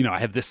 I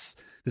have this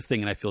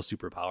thing, and I feel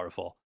super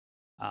powerful.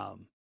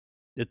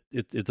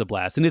 It's a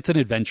blast, and it's an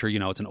adventure.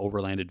 It's an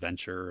overland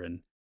adventure, and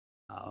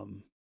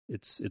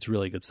it's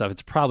really good stuff.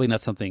 It's probably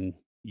not something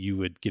you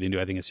would get into.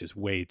 I think it's just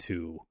way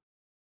too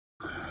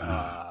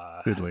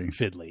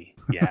fiddly.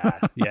 Yeah,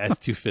 it's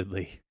too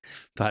fiddly.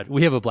 But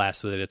we have a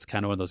blast with it. It's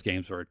kind of one of those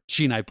games where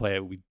she and I play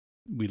it.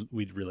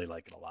 We'd really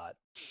like it a lot,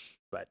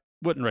 but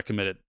wouldn't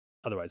recommend it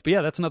otherwise. But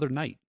yeah, that's another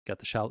night. Got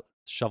the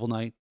Shovel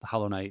Knight, the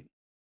Hollow Knight,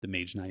 the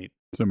Mage Knight.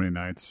 So many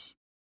nights.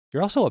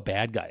 You're also a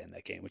bad guy in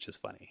that game, which is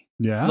funny.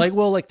 Yeah.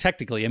 Like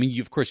technically, I mean,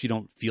 of course you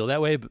don't feel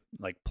that way, but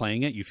like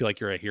playing it, you feel like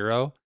you're a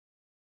hero,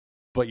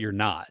 but you're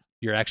not.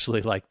 You're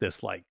actually like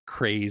this like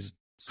crazed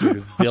sort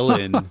of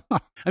villain.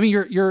 I mean,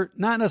 you're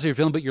not necessarily a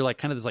villain, but you're like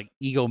kind of this like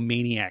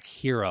egomaniac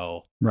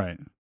hero. Right.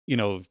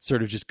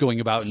 Sort of just going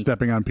about and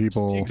stepping on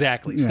people.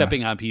 Exactly. Yeah.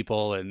 Stepping on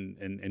people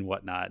and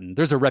whatnot. And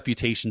there's a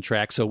reputation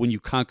track. So when you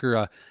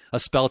conquer a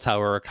spell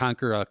tower or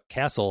conquer a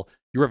castle,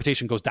 your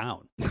reputation goes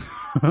down.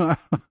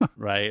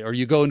 Right? Or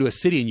you go into a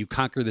city and you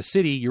conquer the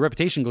city, your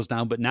reputation goes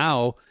down, but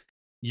now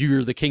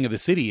you're the king of the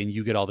city and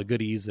you get all the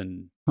goodies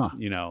and,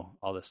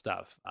 all this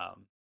stuff.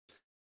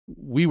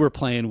 We were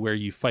playing where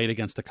you fight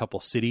against a couple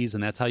cities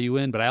and that's how you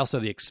win. But I also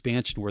have the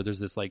expansion where there's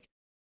this like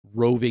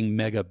roving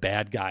mega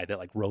bad guy that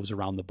like roves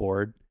around the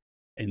board,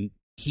 and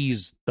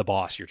he's the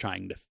boss you're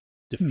trying to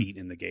defeat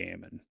in the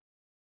game. And,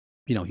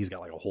 he's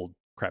got like a whole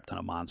crap ton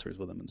of monsters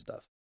with him and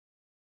stuff.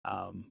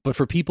 But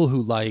for people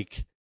who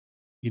like,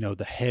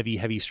 the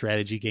heavy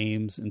strategy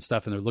games and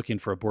stuff, and they're looking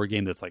for a board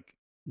game that's like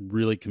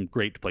really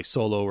great to play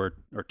solo or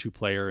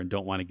 2-player and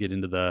don't want to get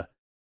into the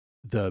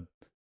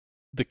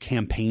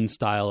campaign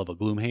style of a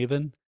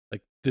Gloomhaven,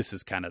 like this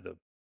is kind of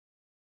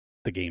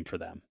the game for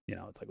them.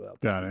 It's like without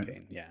the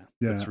campaign. Yeah.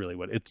 That's really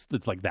what it's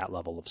like, that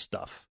level of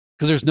stuff.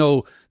 Because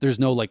there's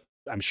no like,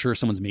 I'm sure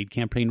someone's made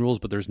campaign rules,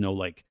 but there's no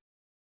like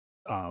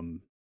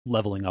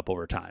leveling up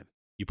over time.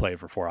 You play it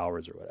for 4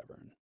 hours or whatever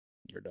and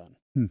you're done.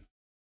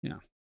 Yeah.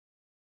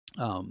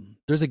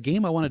 There's a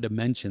game I wanted to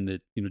mention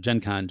that,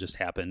 Gen Con just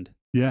happened.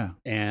 Yeah.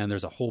 And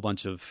there's a whole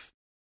bunch of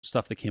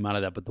stuff that came out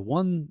of that. But the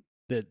one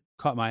that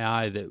caught my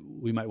eye that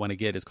we might want to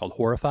get is called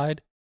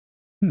Horrified.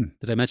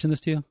 Did I mention this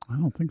to you? I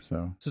don't think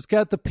so. So it's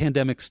got the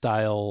pandemic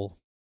style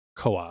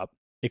co-op,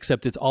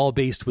 except it's all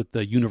based with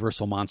the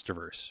Universal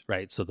Monsterverse,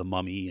 right? So the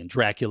Mummy and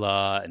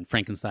Dracula and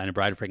Frankenstein and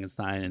Bride of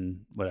Frankenstein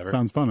and whatever.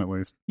 Sounds fun, at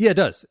least. Yeah, it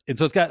does. And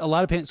so it's got a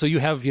lot of so you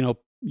have,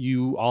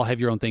 you all have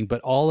your own thing,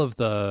 but all of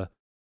the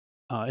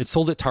it's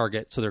sold at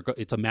Target, so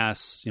it's a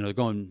mass. They're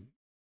going.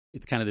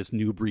 It's kind of this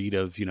new breed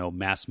of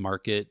mass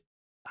market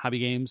hobby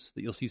games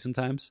that you'll see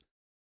sometimes.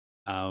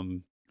 8.1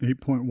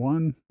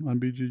 on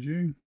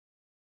BGG.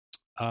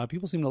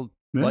 People seem to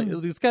like.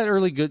 It's got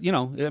early good.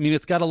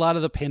 It's got a lot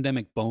of the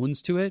pandemic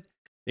bones to it,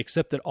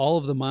 except that all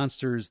of the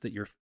monsters that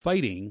you're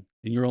fighting,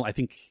 and I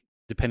think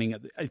depending,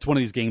 it's one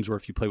of these games where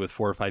if you play with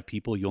 4 or 5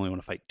 people, you only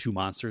want to fight 2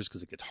 monsters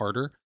because it gets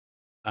harder.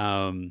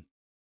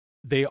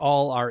 They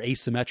all are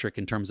asymmetric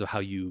in terms of how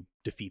you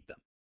defeat them.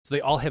 So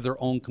they all have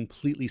their own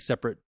completely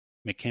separate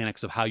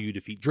mechanics of how you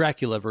defeat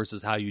Dracula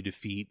versus how you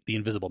defeat the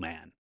Invisible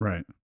Man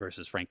Right.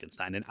 versus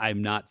Frankenstein. And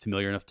I'm not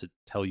familiar enough to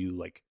tell you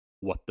like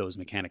what those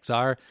mechanics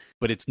are,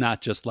 but it's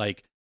not just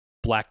like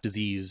black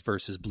disease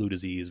versus blue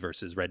disease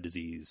versus red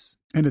disease.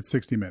 And it's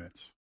 60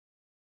 minutes.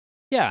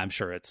 Yeah, I'm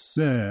sure it's,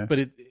 Yeah. but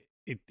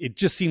it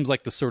just seems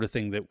like the sort of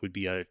thing that would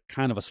be a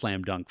kind of a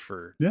slam dunk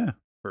for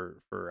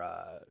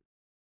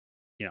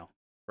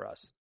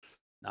us.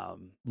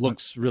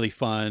 Looks really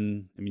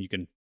fun. I mean, you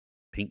can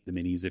paint the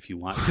minis if you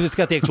want, because it's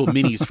got the actual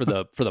minis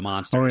for the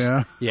monsters. Oh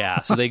yeah.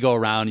 Yeah, so they go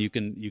around. You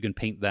can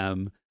paint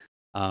them,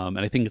 and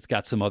I think it's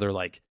got some other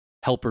like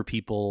helper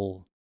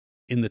people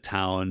in the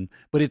town,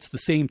 but it's the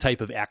same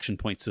type of action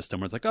point system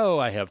where it's like, oh,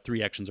 I have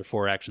 3 actions or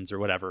 4 actions or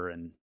whatever,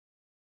 and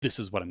this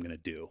is what I'm going to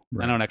do.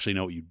 Right. I don't actually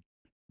know what you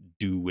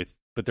do with,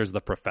 but there's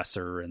the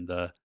professor and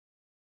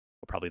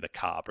probably the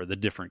cop or the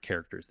different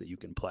characters that you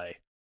can play.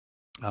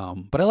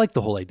 But I like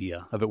the whole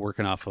idea of it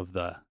working off of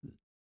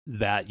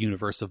that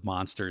universe of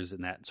monsters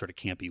in that sort of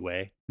campy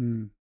way.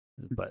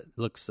 But it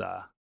looks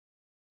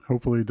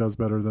hopefully it does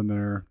better than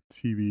their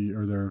TV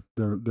or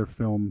their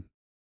film,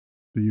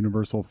 the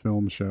Universal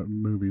film show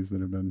movies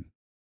that have been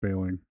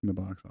failing in the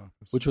box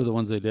office. Which were the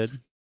ones they did?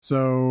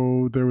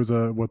 So there was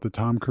the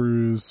Tom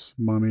Cruise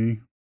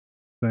Mummy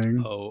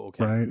thing. Oh,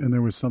 okay. Right, and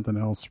there was something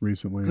else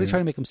recently. Because they try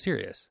to make them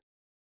serious.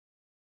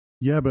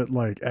 Yeah, but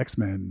like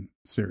X-Men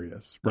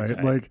serious, right?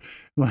 Okay. Like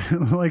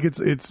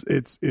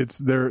it's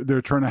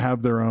they're trying to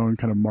have their own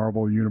kind of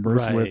Marvel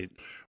universe Right.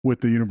 with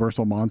the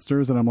Universal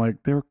monsters, and I'm like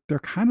they're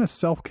kind of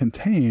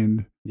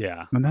self-contained,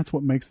 Yeah. and that's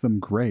what makes them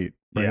great,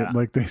 right? Yeah.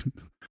 Like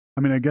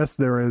I mean, I guess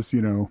there is,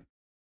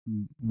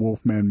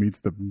 Wolfman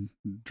meets the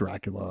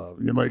Dracula,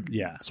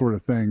 Yeah. sort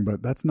of thing,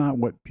 but that's not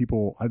what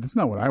that's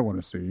not what I want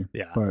to see.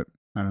 Yeah. But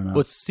I don't know.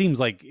 Well, it seems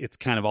like it's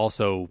kind of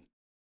also,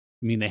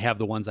 I mean, they have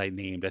the ones I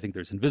named. I think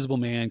there's Invisible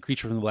Man,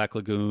 Creature from the Black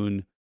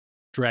Lagoon,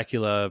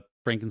 Dracula,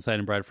 Frankenstein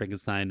and Bride of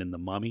Frankenstein, and The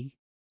Mummy.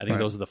 I think Right.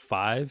 those are the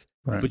 5.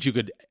 Right. But you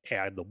could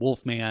add the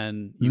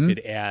Wolfman. You Mhm. could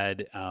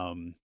add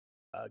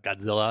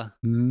Godzilla,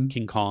 Mhm.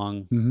 King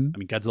Kong. Mhm. I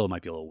mean, Godzilla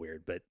might be a little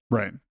weird, but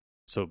Right.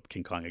 so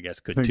King Kong, I guess,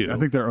 could I think, too. I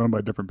think they're owned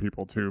by different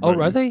people too. Oh,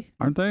 but- are they?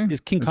 Aren't they? Is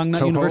King It's Kong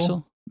not Toho?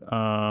 Universal?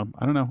 I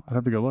don't know. I'd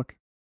have to go look.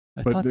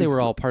 I But thought they it's-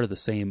 were all part of the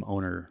same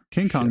owner.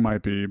 King Kong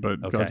might be,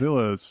 but Okay.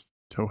 Godzilla is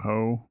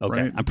Toho.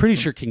 Okay, Right? I'm pretty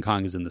sure King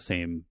Kong is in the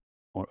same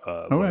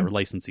whatever,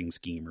 licensing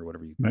scheme or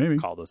whatever you Maybe.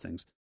 call those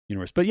things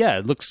universe. But yeah,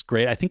 it looks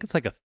great. I think it's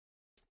like a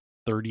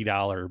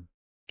 $30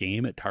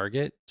 game at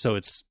Target, so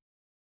it's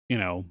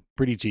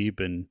pretty cheap.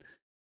 And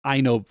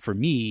I know for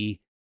me,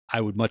 I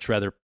would much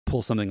rather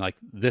pull something like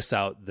this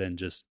out than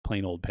just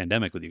plain old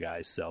Pandemic with you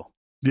guys. So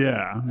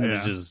Yeah.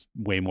 it's just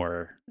way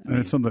more. And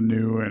it's something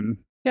new and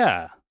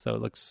Yeah, so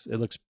it looks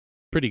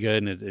pretty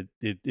good, and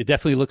it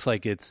definitely looks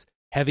like it's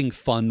having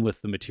fun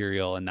with the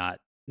material and not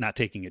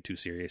taking it too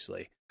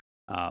seriously.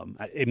 I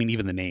mean,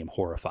 even the name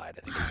Horrified,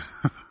 I think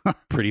is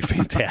pretty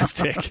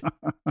fantastic.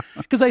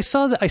 Because I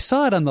saw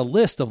it on the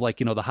list of like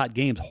the hot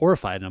games,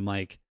 Horrified, and I'm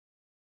like,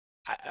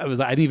 I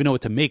didn't even know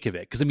what to make of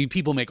it. Because I mean,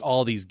 people make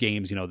all these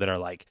games, that are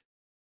like,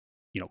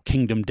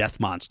 Kingdom Death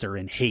Monster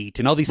and Hate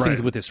and all these things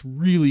Right. with this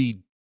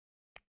really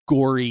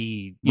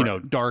gory,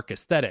 Right. dark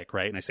aesthetic,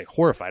 right? And I say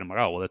Horrified, I'm like,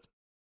 oh well, that's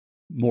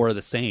more of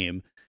the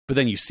same. But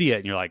then you see it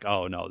and you're like,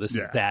 oh no, this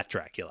is that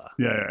Dracula.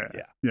 yeah.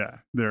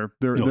 They're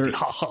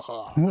Ha, ha,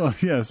 ha. well,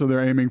 yeah. So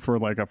they're aiming for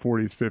like a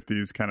 40s,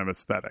 50s kind of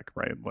aesthetic,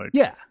 right? Like,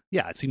 Yeah,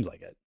 it seems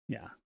like it.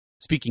 Yeah.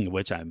 Speaking of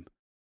which, I'm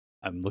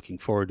looking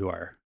forward to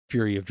our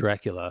Fury of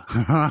Dracula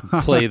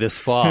play this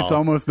fall. It's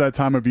almost that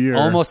time of year.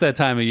 Almost that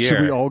time of year.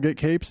 Should we all get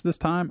capes this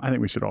time? I think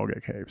we should all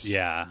get capes.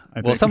 Yeah. I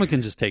Well, think- someone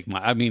can just take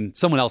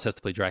someone else has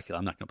to play Dracula.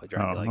 I'm not going to play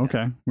Dracula. Oh, again.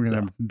 okay. We're gonna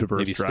So, have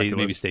diverse Draculas.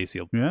 Maybe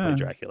Stacy will Yeah. play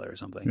Dracula or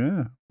something.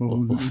 Yeah,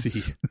 We'll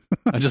see.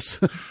 I'm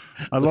just.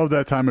 I love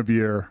that time of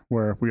year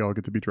where we all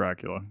get to be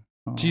Dracula.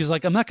 Oh. She's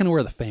like, I'm not going to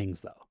wear the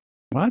fangs though.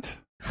 What?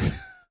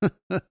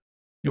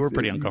 They were It's-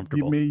 pretty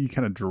uncomfortable. You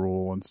kind of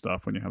drool and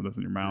stuff when you have this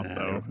in your mouth, Yeah,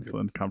 though. they It's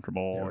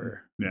uncomfortable.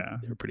 They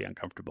and- were pretty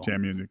uncomfortable.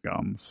 jam you in your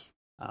gums.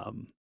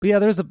 But yeah,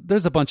 there's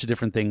a bunch of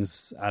different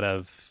things out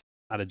of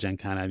Gen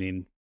Con. I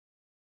mean,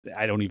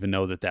 I don't even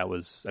know that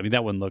was. I mean,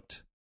 that one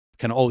looked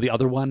kind of. Oh, the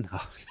other one,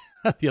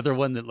 the other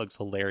one that looks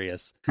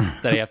hilarious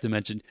that I have to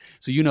mention.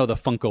 So the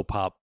Funko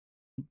Pop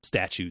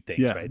statue things,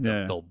 Yeah, right?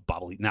 yeah. They'll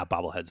not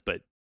bobbleheads,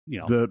 but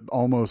The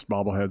almost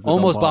bobbleheads. that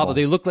almost don't bobble.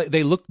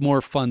 They look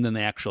more fun than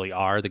they actually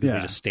are because Yeah.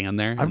 they just stand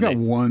there. I've got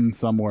one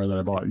somewhere that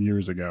I bought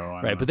years ago. I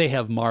don't right, know. but they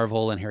have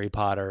Marvel and Harry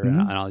Potter Mhm.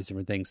 and all these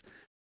different things.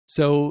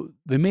 So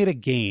they made a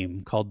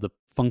game called the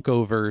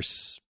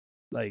Funkoverse,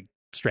 like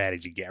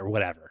strategy game or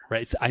whatever,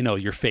 right? So I know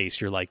your face.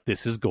 You're like,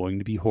 this is going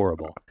to be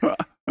horrible,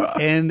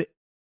 and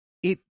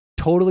it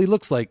totally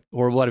looks like,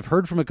 or what I've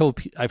heard from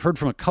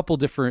a couple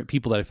different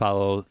people that I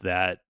follow,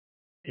 that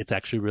it's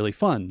actually really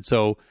fun.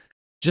 So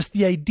just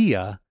the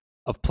idea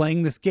of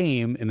playing this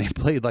game, and they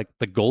played like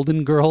the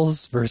Golden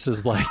Girls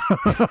versus like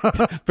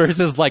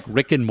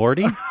Rick and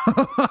Morty.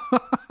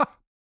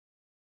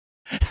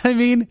 I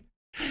mean,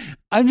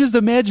 I'm just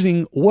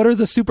imagining what are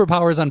the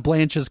superpowers on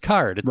Blanche's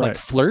card. It's Right. like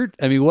flirt.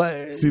 I mean,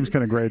 what? Seems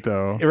kind of great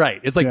though.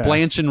 Right. It's like Yeah.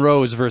 Blanche and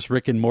Rose versus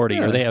Rick and Morty,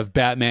 Yeah. or they have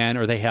Batman,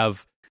 or they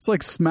have It's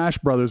like Smash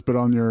Brothers, but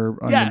on your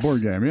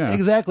board game. Yeah,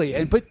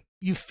 exactly. But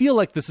you feel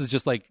like this is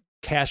just like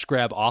cash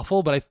grab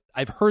awful. But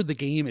I've heard the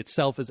game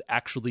itself is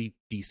actually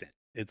decent.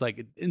 It's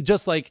like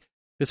just like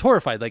it's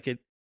horrified. Like it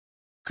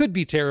could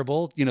be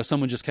terrible.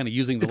 Someone just kind of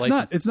using the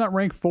license. It's not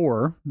rank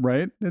 4,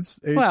 right? It's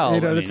 8 Well,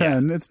 out I of mean,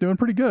 10. It's doing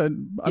pretty good.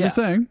 I'm Yeah. just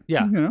saying.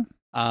 Yeah. You know.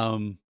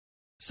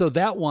 So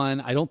that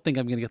one, I don't think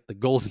I'm going to get the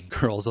Golden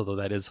Girls, although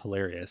that is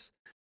hilarious.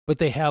 But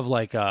they have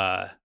like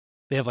a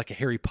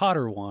Harry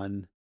Potter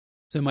one,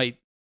 so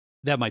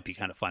that might be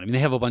kind of fun. I mean, they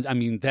have a bunch. I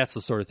mean, that's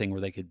the sort of thing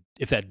where they could,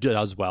 if that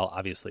does well,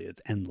 obviously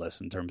it's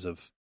endless in terms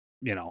of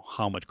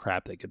how much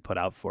crap they could put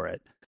out for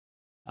it.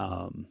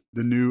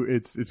 The new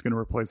it's going to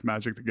replace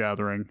Magic the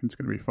Gathering. It's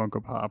going to be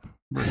Funko Pop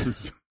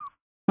versus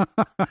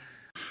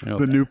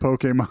the new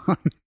Pokemon.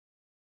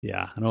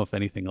 Yeah, I don't know if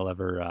anything will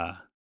ever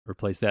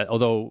replace that.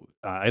 Although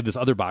I have this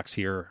other box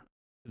here,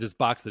 this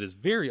box that is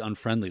very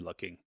unfriendly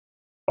looking.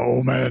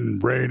 Omen,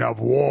 Reign of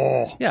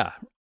War. Yeah,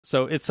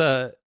 so it's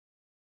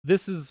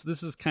this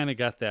is kind of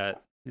got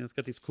that. It's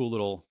got these cool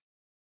little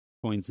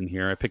coins in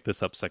here. I picked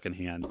this up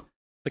secondhand.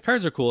 The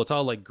cards are cool. It's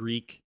all like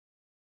Greek.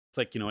 It's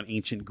like an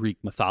ancient Greek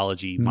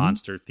mythology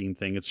monster theme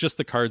thing. It's just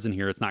the cards in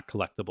here. It's not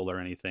collectible or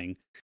anything,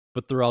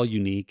 but they're all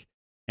unique.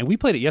 And we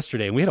played it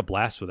yesterday, and we had a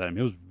blast with it. I mean,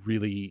 it was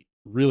really,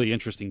 really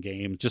interesting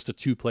game. Just a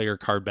 2-player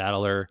card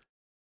battler,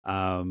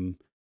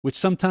 which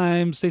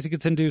sometimes Stacey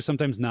gets into,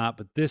 sometimes not.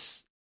 But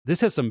this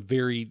has some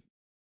very,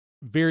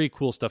 very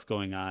cool stuff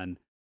going on.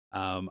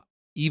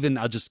 Even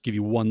I'll just give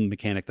you one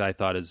mechanic that I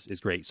thought is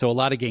great. So a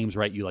lot of games,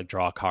 right? You like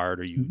draw a card,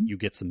 or you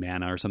get some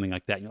mana or something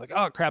like that, and you're like,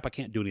 oh crap, I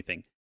can't do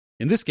anything.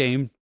 In this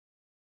game,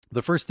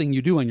 the first thing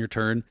you do on your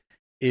turn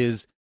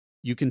is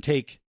you can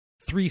take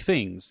 3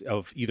 things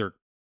of either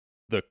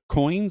the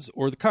coins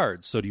or the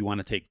cards. So do you want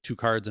to take 2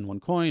 cards and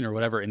 1 coin or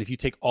whatever? And if you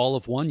take all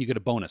of one, you get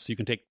a bonus. So you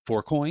can take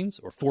 4 coins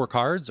or 4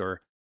 cards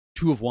or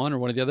 2 of one or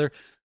one of the other.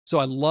 So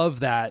I love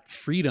that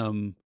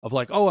freedom of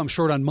like, oh, I'm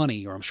short on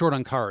money or I'm short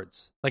on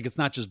cards. Like it's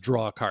not just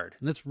draw a card.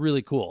 And that's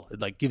really cool. It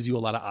like gives you a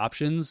lot of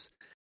options,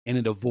 and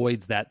it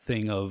avoids that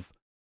thing of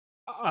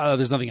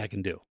there's nothing I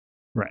can do.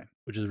 Right.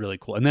 Which is really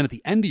cool. And then at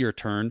the end of your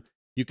turn,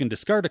 you can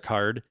discard a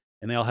card,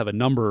 and they all have a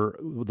number,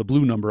 the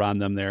blue number on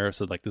them there.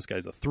 So like this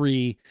guy's a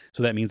 3.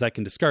 So that means I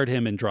can discard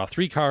him and draw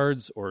 3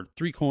 cards or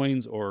 3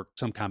 coins or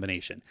some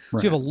combination.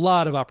 Right. So you have a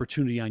lot of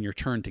opportunity on your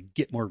turn to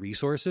get more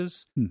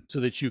resources so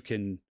that you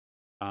can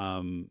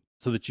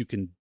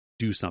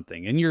do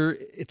something. And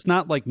it's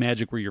not like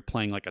Magic where you're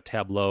playing like a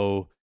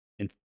tableau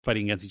and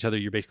fighting against each other.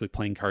 You're basically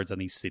playing cards on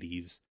these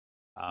cities.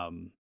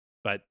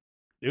 But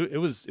it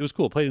was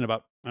cool. Played in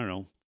about,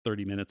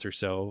 30 minutes or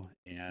so.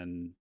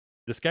 And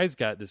this guy's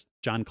got this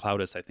John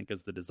Cloudus, I think,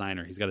 is the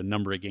designer. He's got a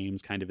number of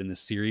games kind of in this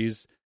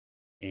series.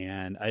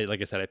 And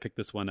like I said, I picked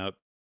this one up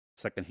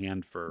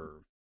secondhand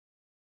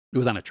it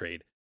was on a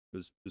trade.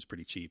 It was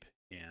pretty cheap,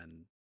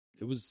 and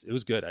it was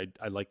good.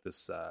 I like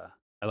this.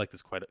 I like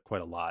this quite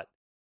a lot.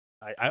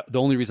 The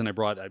only reason I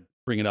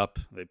bring it up,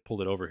 I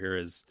pulled it over here,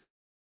 is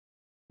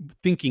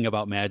thinking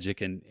about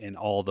Magic and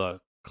all the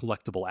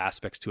collectible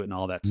aspects to it and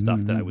all that stuff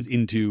that I was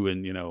into,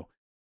 and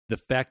the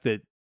fact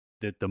that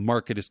the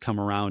market has come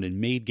around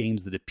and made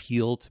games that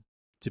appeal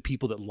to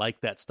people that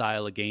like that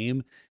style of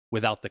game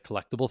without the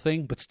collectible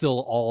thing, but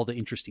still all the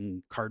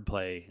interesting card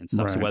play and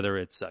stuff. Right. So whether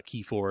it's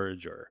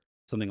Keyforge or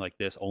something like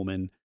this,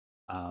 Omen,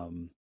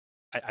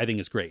 I think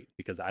it's great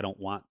because I don't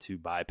want to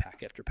buy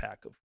pack after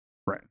pack of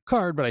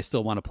card, but I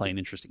still want to play an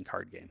interesting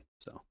card game.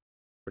 So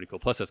pretty cool.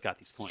 Plus it's got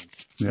these coins.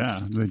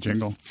 Yeah, they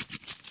jingle.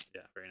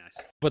 Yeah, very nice.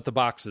 But the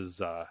box is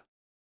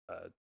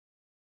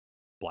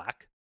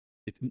black.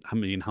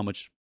 How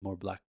much more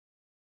black?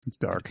 It's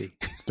dark.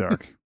 It's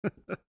dark.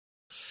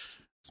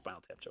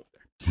 Spinal Tap joke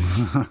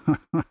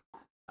there.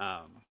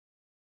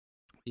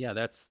 Yeah,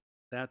 that's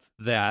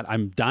that.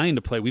 I'm dying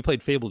to play. We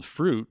played Fabled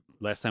Fruit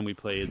last time we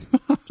played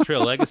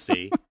Betrayal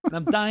Legacy, and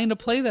I'm dying to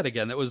play that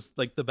again. That was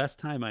like the best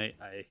time I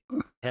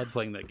had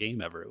playing that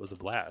game ever. It was a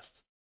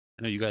blast.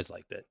 I know you guys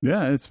liked it.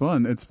 Yeah, it's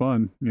fun. It's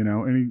fun.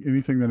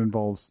 Anything that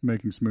involves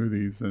making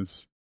smoothies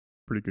is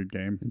a pretty good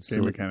game. And game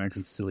silly, mechanics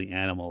and silly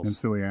animals. and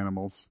silly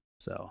animals.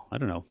 So I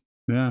don't know.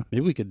 Yeah,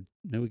 Maybe we get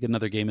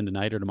another game in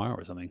tonight or tomorrow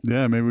or something.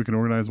 yeah. Maybe we can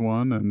organize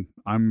one. And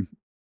I'm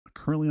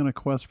currently on a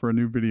quest for a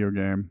new video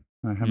game.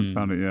 I haven't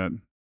found it yet.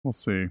 We'll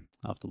see.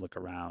 I'll have to look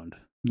around.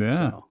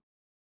 Yeah. So,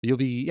 we'll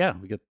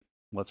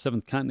have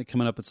Seventh Continent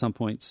coming up at some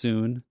point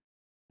soon.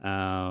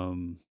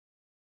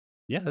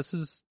 Yeah, this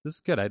is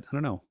good. I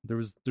don't know.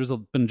 There's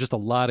been just a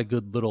lot of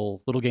good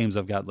little games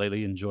I've got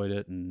lately. Enjoyed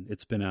it, and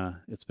it's been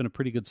a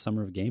pretty good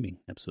summer of gaming.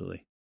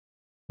 Absolutely.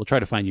 We'll try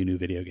to find you a new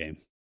video game.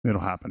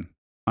 It'll happen.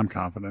 I'm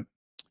confident.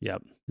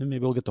 Yep, and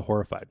maybe we'll get to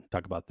Horrified.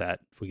 Talk about that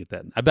if we get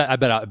that. I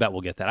bet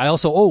we'll get that. I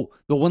also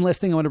the one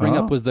last thing I want to bring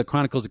up was the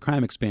Chronicles of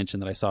Crime expansion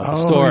that I saw at the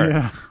store.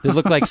 Yeah. It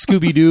looked like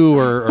Scooby Doo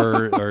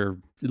or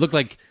it looked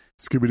like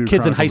Scooby-Doo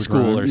kids in high Chronicles of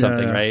school Crime. or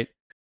something, Yeah. right?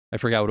 I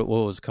forgot what it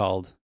was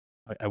called.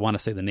 I want to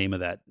say the name of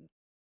that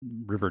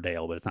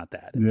Riverdale, but it's not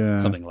that.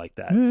 It's something like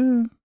that.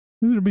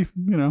 It'll be,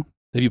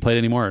 Have you played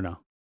any more or no?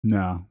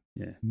 No.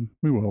 Yeah.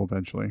 We will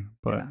eventually.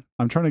 But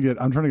I'm trying to get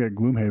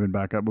Gloomhaven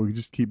back up, but we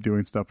just keep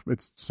doing stuff.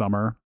 It's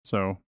summer,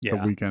 so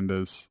the weekend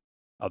is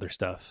other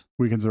stuff.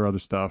 Weekends are other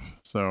stuff.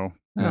 So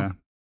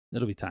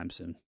it'll be time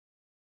soon.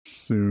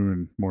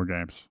 Soon, more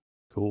games.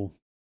 Cool.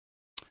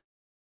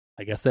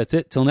 I guess that's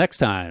it. Till next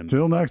time.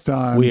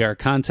 We are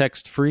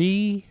context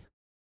free.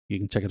 You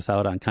can check us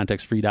out on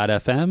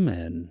contextfree.fm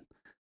and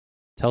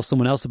tell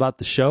someone else about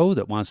the show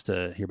that wants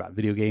to hear about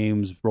video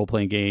games,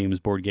 role-playing games,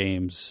 board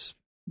games,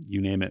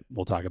 you name it.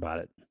 We'll talk about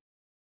it.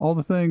 All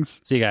the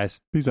things. See you guys.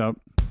 Peace out.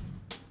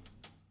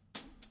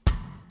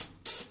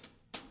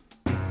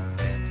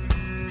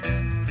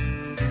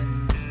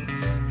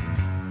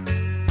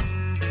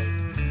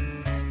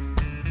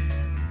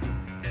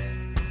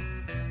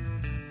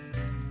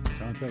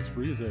 Context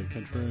Free is a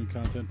contrarian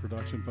content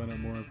production. Find out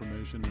more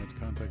information at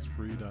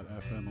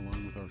contextfree.fm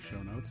along with our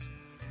show notes.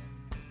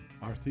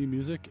 Our theme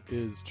music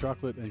is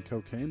Chocolate and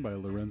Cocaine by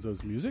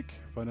Lorenzo's Music.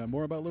 Find out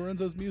more about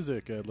Lorenzo's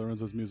Music at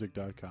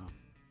lorenzosmusic.com.